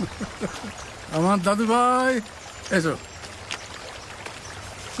 আমার দাদু ভাই এসো।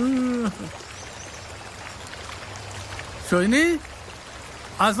 সৈনী,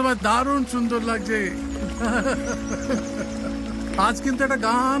 আজ তোমার দারুণ সুন্দর লাগছে। আজ কিন্তু একটা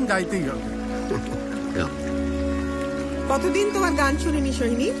গান গাইতেই হবে। কতদিন তোমার গান শুনিনি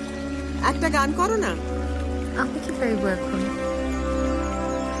সোহিনী, একটা গান করো না। আমি কি গাইবো এখন?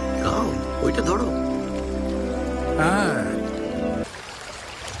 গাও, ওইটা ধরো। হ্যাঁ,